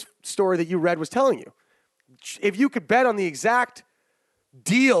what the news story that you read was telling you. If you could bet on the exact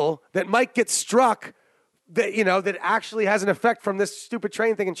deal that might get struck that actually has an effect from this stupid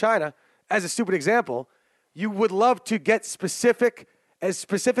train thing in China, as a stupid example, you would love to get specific as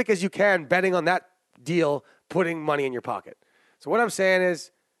you can, betting on that deal, putting money in your pocket. So what I'm saying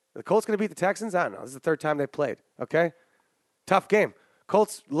is, the Colts going to beat the Texans? I don't know. This is the 3rd time they've played, okay? Tough game.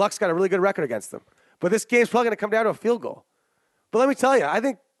 Colts, Luck's got a really good record against them. But this game's probably going to come down to a field goal. But let me tell you, I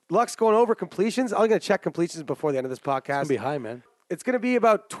think Luck's going over completions. I'm going to check completions before the end of this podcast. It's going to be high, man. It's going to be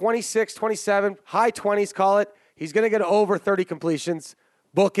about 26, 27, high 20s, call it. He's going to get over 30 completions.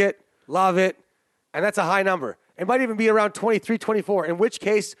 Book it. Love it. And that's a high number. It might even be around 23, 24, in which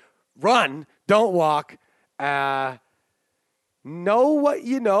case, run, don't walk. Know what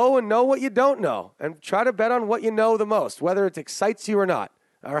you know and know what you don't know. And try to bet on what you know the most, whether it excites you or not.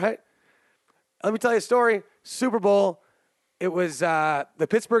 All right? Let me tell you a story. Super Bowl. It was the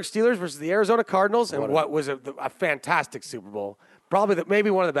Pittsburgh Steelers versus the Arizona Cardinals, and what was a fantastic Super Bowl. Probably maybe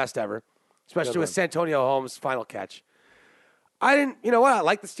one of the best ever, especially with Santonio Holmes' final catch. I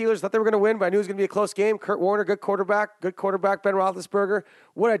like the Steelers. Thought they were going to win, but I knew it was going to be a close game. Kurt Warner, good quarterback. Ben Roethlisberger.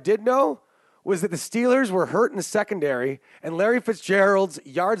 What I did know was that the Steelers were hurt in the secondary, and Larry Fitzgerald's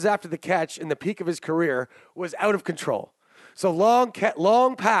yards after the catch in the peak of his career was out of control. So long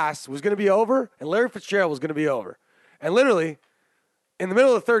pass was going to be over, and Larry Fitzgerald was going to be over. And literally, in the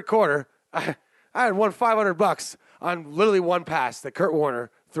middle of the 3rd quarter, I had won $500 on literally one pass that Kurt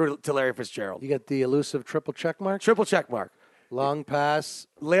Warner threw to Larry Fitzgerald. You get the elusive triple check mark? Triple check mark. Long pass.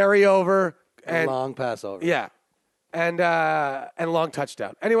 Larry over. And long pass over. Yeah. And long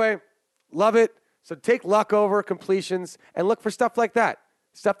touchdown. Anyway, love it. So take Luck over completions and look for stuff like that.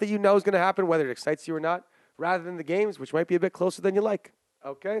 Stuff that you know is going to happen, whether it excites you or not, rather than the games, which might be a bit closer than you like.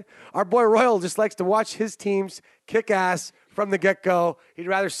 Okay? Our boy Royal just likes to watch his teams kick ass from the get-go. He'd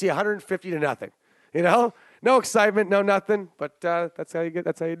rather see 150 to nothing. No excitement, no nothing, but that's how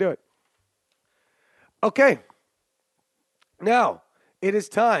you do it. Okay. Now, it is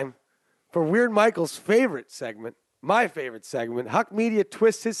time for Weird Michael's favorite segment, my favorite segment. Huck Media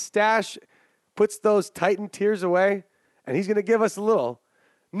twists his stash, puts those Titan tears away, and he's going to give us a little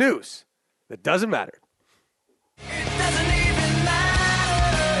news that doesn't matter.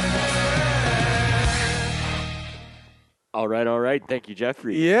 All right. Thank you,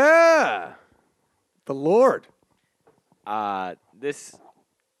 Jeffrey. Yeah. The Lord. This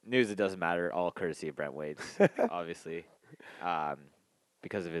news, it doesn't matter, all courtesy of Brent Wade, obviously,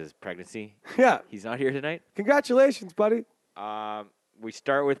 because of his pregnancy. Yeah. He's not here tonight. Congratulations, buddy. We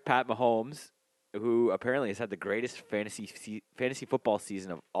start with Pat Mahomes, who apparently has had the greatest fantasy football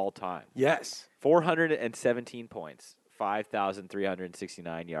season of all time. Yes. 417 points,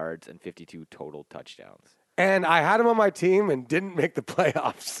 5,369 yards, and 52 total touchdowns. And I had him on my team and didn't make the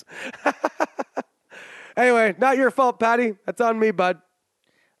playoffs. Anyway, not your fault, Patty. That's on me, bud.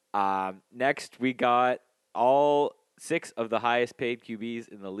 Next, we got all 6 of the highest paid QBs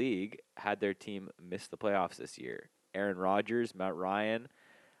in the league had their team miss the playoffs this year. Aaron Rodgers, Matt Ryan,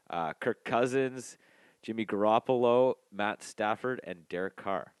 Kirk Cousins, Jimmy Garoppolo, Matt Stafford, and Derek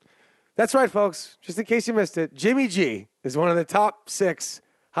Carr. That's right, folks. Just in case you missed it, Jimmy G is one of the top 6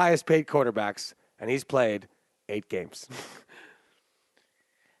 highest paid quarterbacks, and he's played 8 games.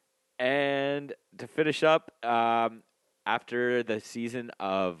 And to finish up, after the season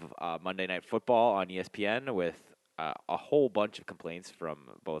of Monday Night Football on ESPN with a whole bunch of complaints from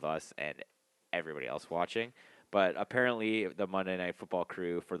both us and everybody else watching, but apparently the Monday Night Football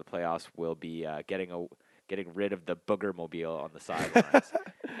crew for the playoffs will be getting rid of the booger mobile on the sidelines.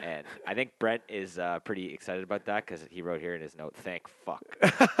 And I think Brent is pretty excited about that because he wrote here in his note, "Thank fuck."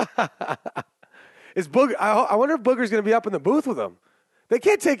 Is Booger? I wonder if Booger's going to be up in the booth with him. They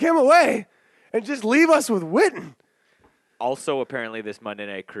can't take him away and just leave us with Witten. Also, apparently, this Monday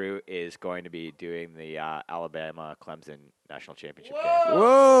Night crew is going to be doing the Alabama-Clemson national championship game.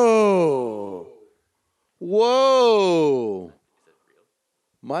 Whoa. Whoa.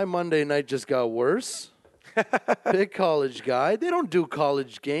 My Monday night just got worse. Big college guy. They don't do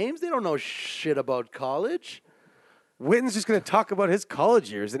college games. They don't know shit about college. Witten's just going to talk about his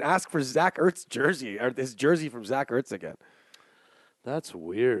college years and ask for Zach Ertz's jersey, or his jersey from Zach Ertz again. That's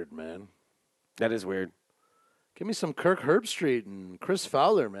weird, man. That is weird. Give me some Kirk Herbstreit and Chris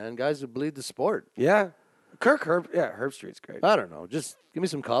Fowler, man. Guys who bleed the sport. Yeah. Herbstreit's great. I don't know. Just give me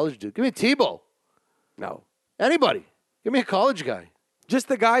some college dude. Give me Tebow. No. Anybody. Give me a college guy. Just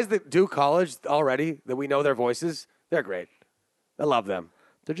the guys that do college already, that we know their voices, they're great. I love them.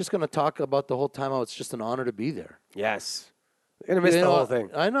 They're just going to talk about the whole time how it's just an honor to be there. Yes. They're going to miss the whole thing.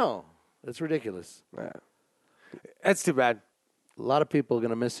 I know. It's ridiculous. Yeah. That's too bad. A lot of people are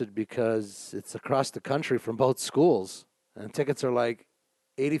going to miss it because it's across the country from both schools. And tickets are like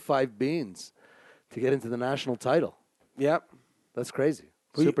 85 beans to get into the national title. Yep. That's crazy.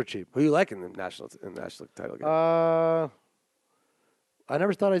 Super cheap. Who you like in the national title game? I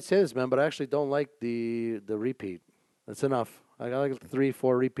never thought I'd say this, man, but I actually don't like the repeat. That's enough. I got like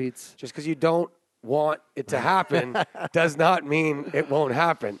 3-4 repeats. Just because you don't want it to happen does not mean it won't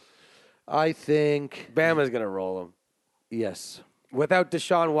happen. I think Bama's going to roll them. yes. Without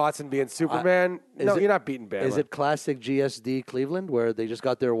Deshaun Watson being Superman, you're not beating Bama. Is it classic GSD Cleveland where they just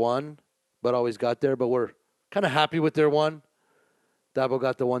got their one, but always got there, but we're kind of happy with their one? Dabo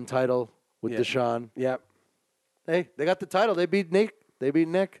got the one title with Deshaun. Yep. Hey, they got the title. They beat Nick.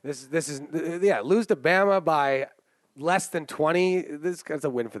 This is lose to Bama by less than 20. This is a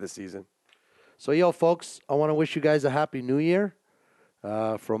win for the season. So, yo, folks, I want to wish you guys a happy new year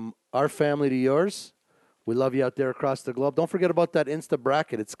from our family to yours. We love you out there across the globe. Don't forget about that Insta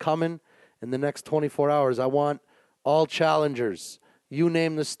bracket. It's coming in the next 24 hours. I want all challengers. You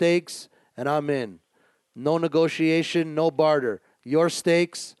name the stakes, and I'm in. No negotiation, no barter. Your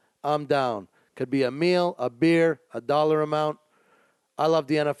stakes, I'm down. Could be a meal, a beer, a dollar amount. I love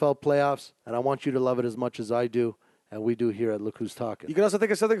the NFL playoffs, and I want you to love it as much as I do, and we do here at Look Who's Talking. You can also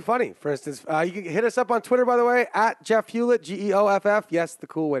think of something funny. For instance, you can hit us up on Twitter, by the way, at Jeff Hewlett, Geoff. Yes, the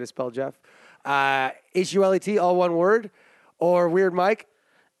cool way to spell Jeff. Hulet, all one word. Or Weird Mike.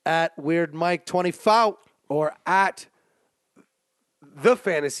 At Weird Mike 24. Or at The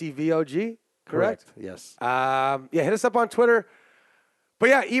Fantasy VOG. Correct? Yes. Hit us up on Twitter. But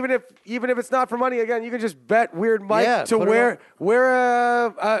yeah, even if it's not for money, again, you can just bet Weird Mike to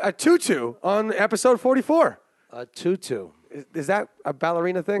wear a tutu on episode 44. A tutu. Is that a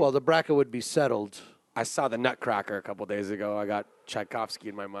ballerina thing? Well, the bracket would be settled. I saw the Nutcracker a couple days ago. I got Tchaikovsky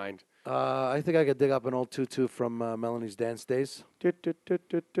in my mind. I think I could dig up an old tutu from Melanie's dance days.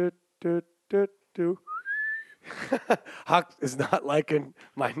 Huck is not liking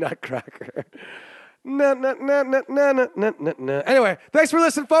my Nutcracker. Anyway, thanks for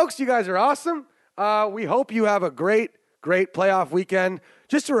listening, folks. You guys are awesome. We hope you have a great playoff weekend.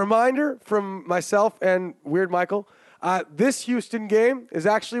 Just a reminder from myself and Weird Michael, this Houston game is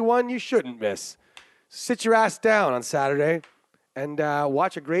actually one you shouldn't miss. Sit your ass down on Saturday and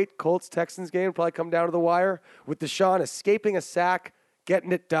watch a great Colts-Texans game. Probably come down to the wire with Deshaun escaping a sack,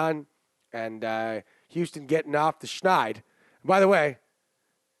 getting it done, and Houston getting off the schneid. By the way,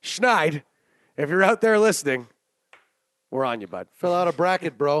 schneid, if you're out there listening, we're on you, bud. Fill out a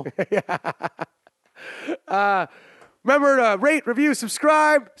bracket, bro. Remember to rate, review,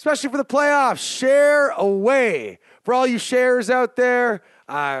 subscribe, especially for the playoffs. Share away. For all you sharers out there,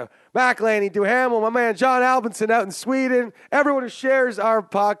 Mac Laney, Duhamel, my man John Albinson out in Sweden, everyone who shares our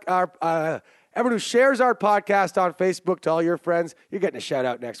podcast on Facebook to all your friends, you're getting a shout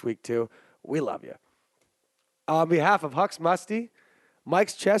out next week too. We love you. on behalf of Hux Musty,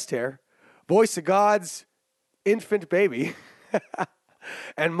 Mike's chest hair, Voice of God's infant baby,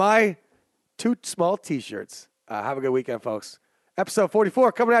 and my 2 small T-shirts. Have a good weekend, folks. Episode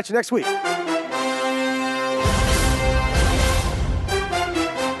 44 coming at you next week.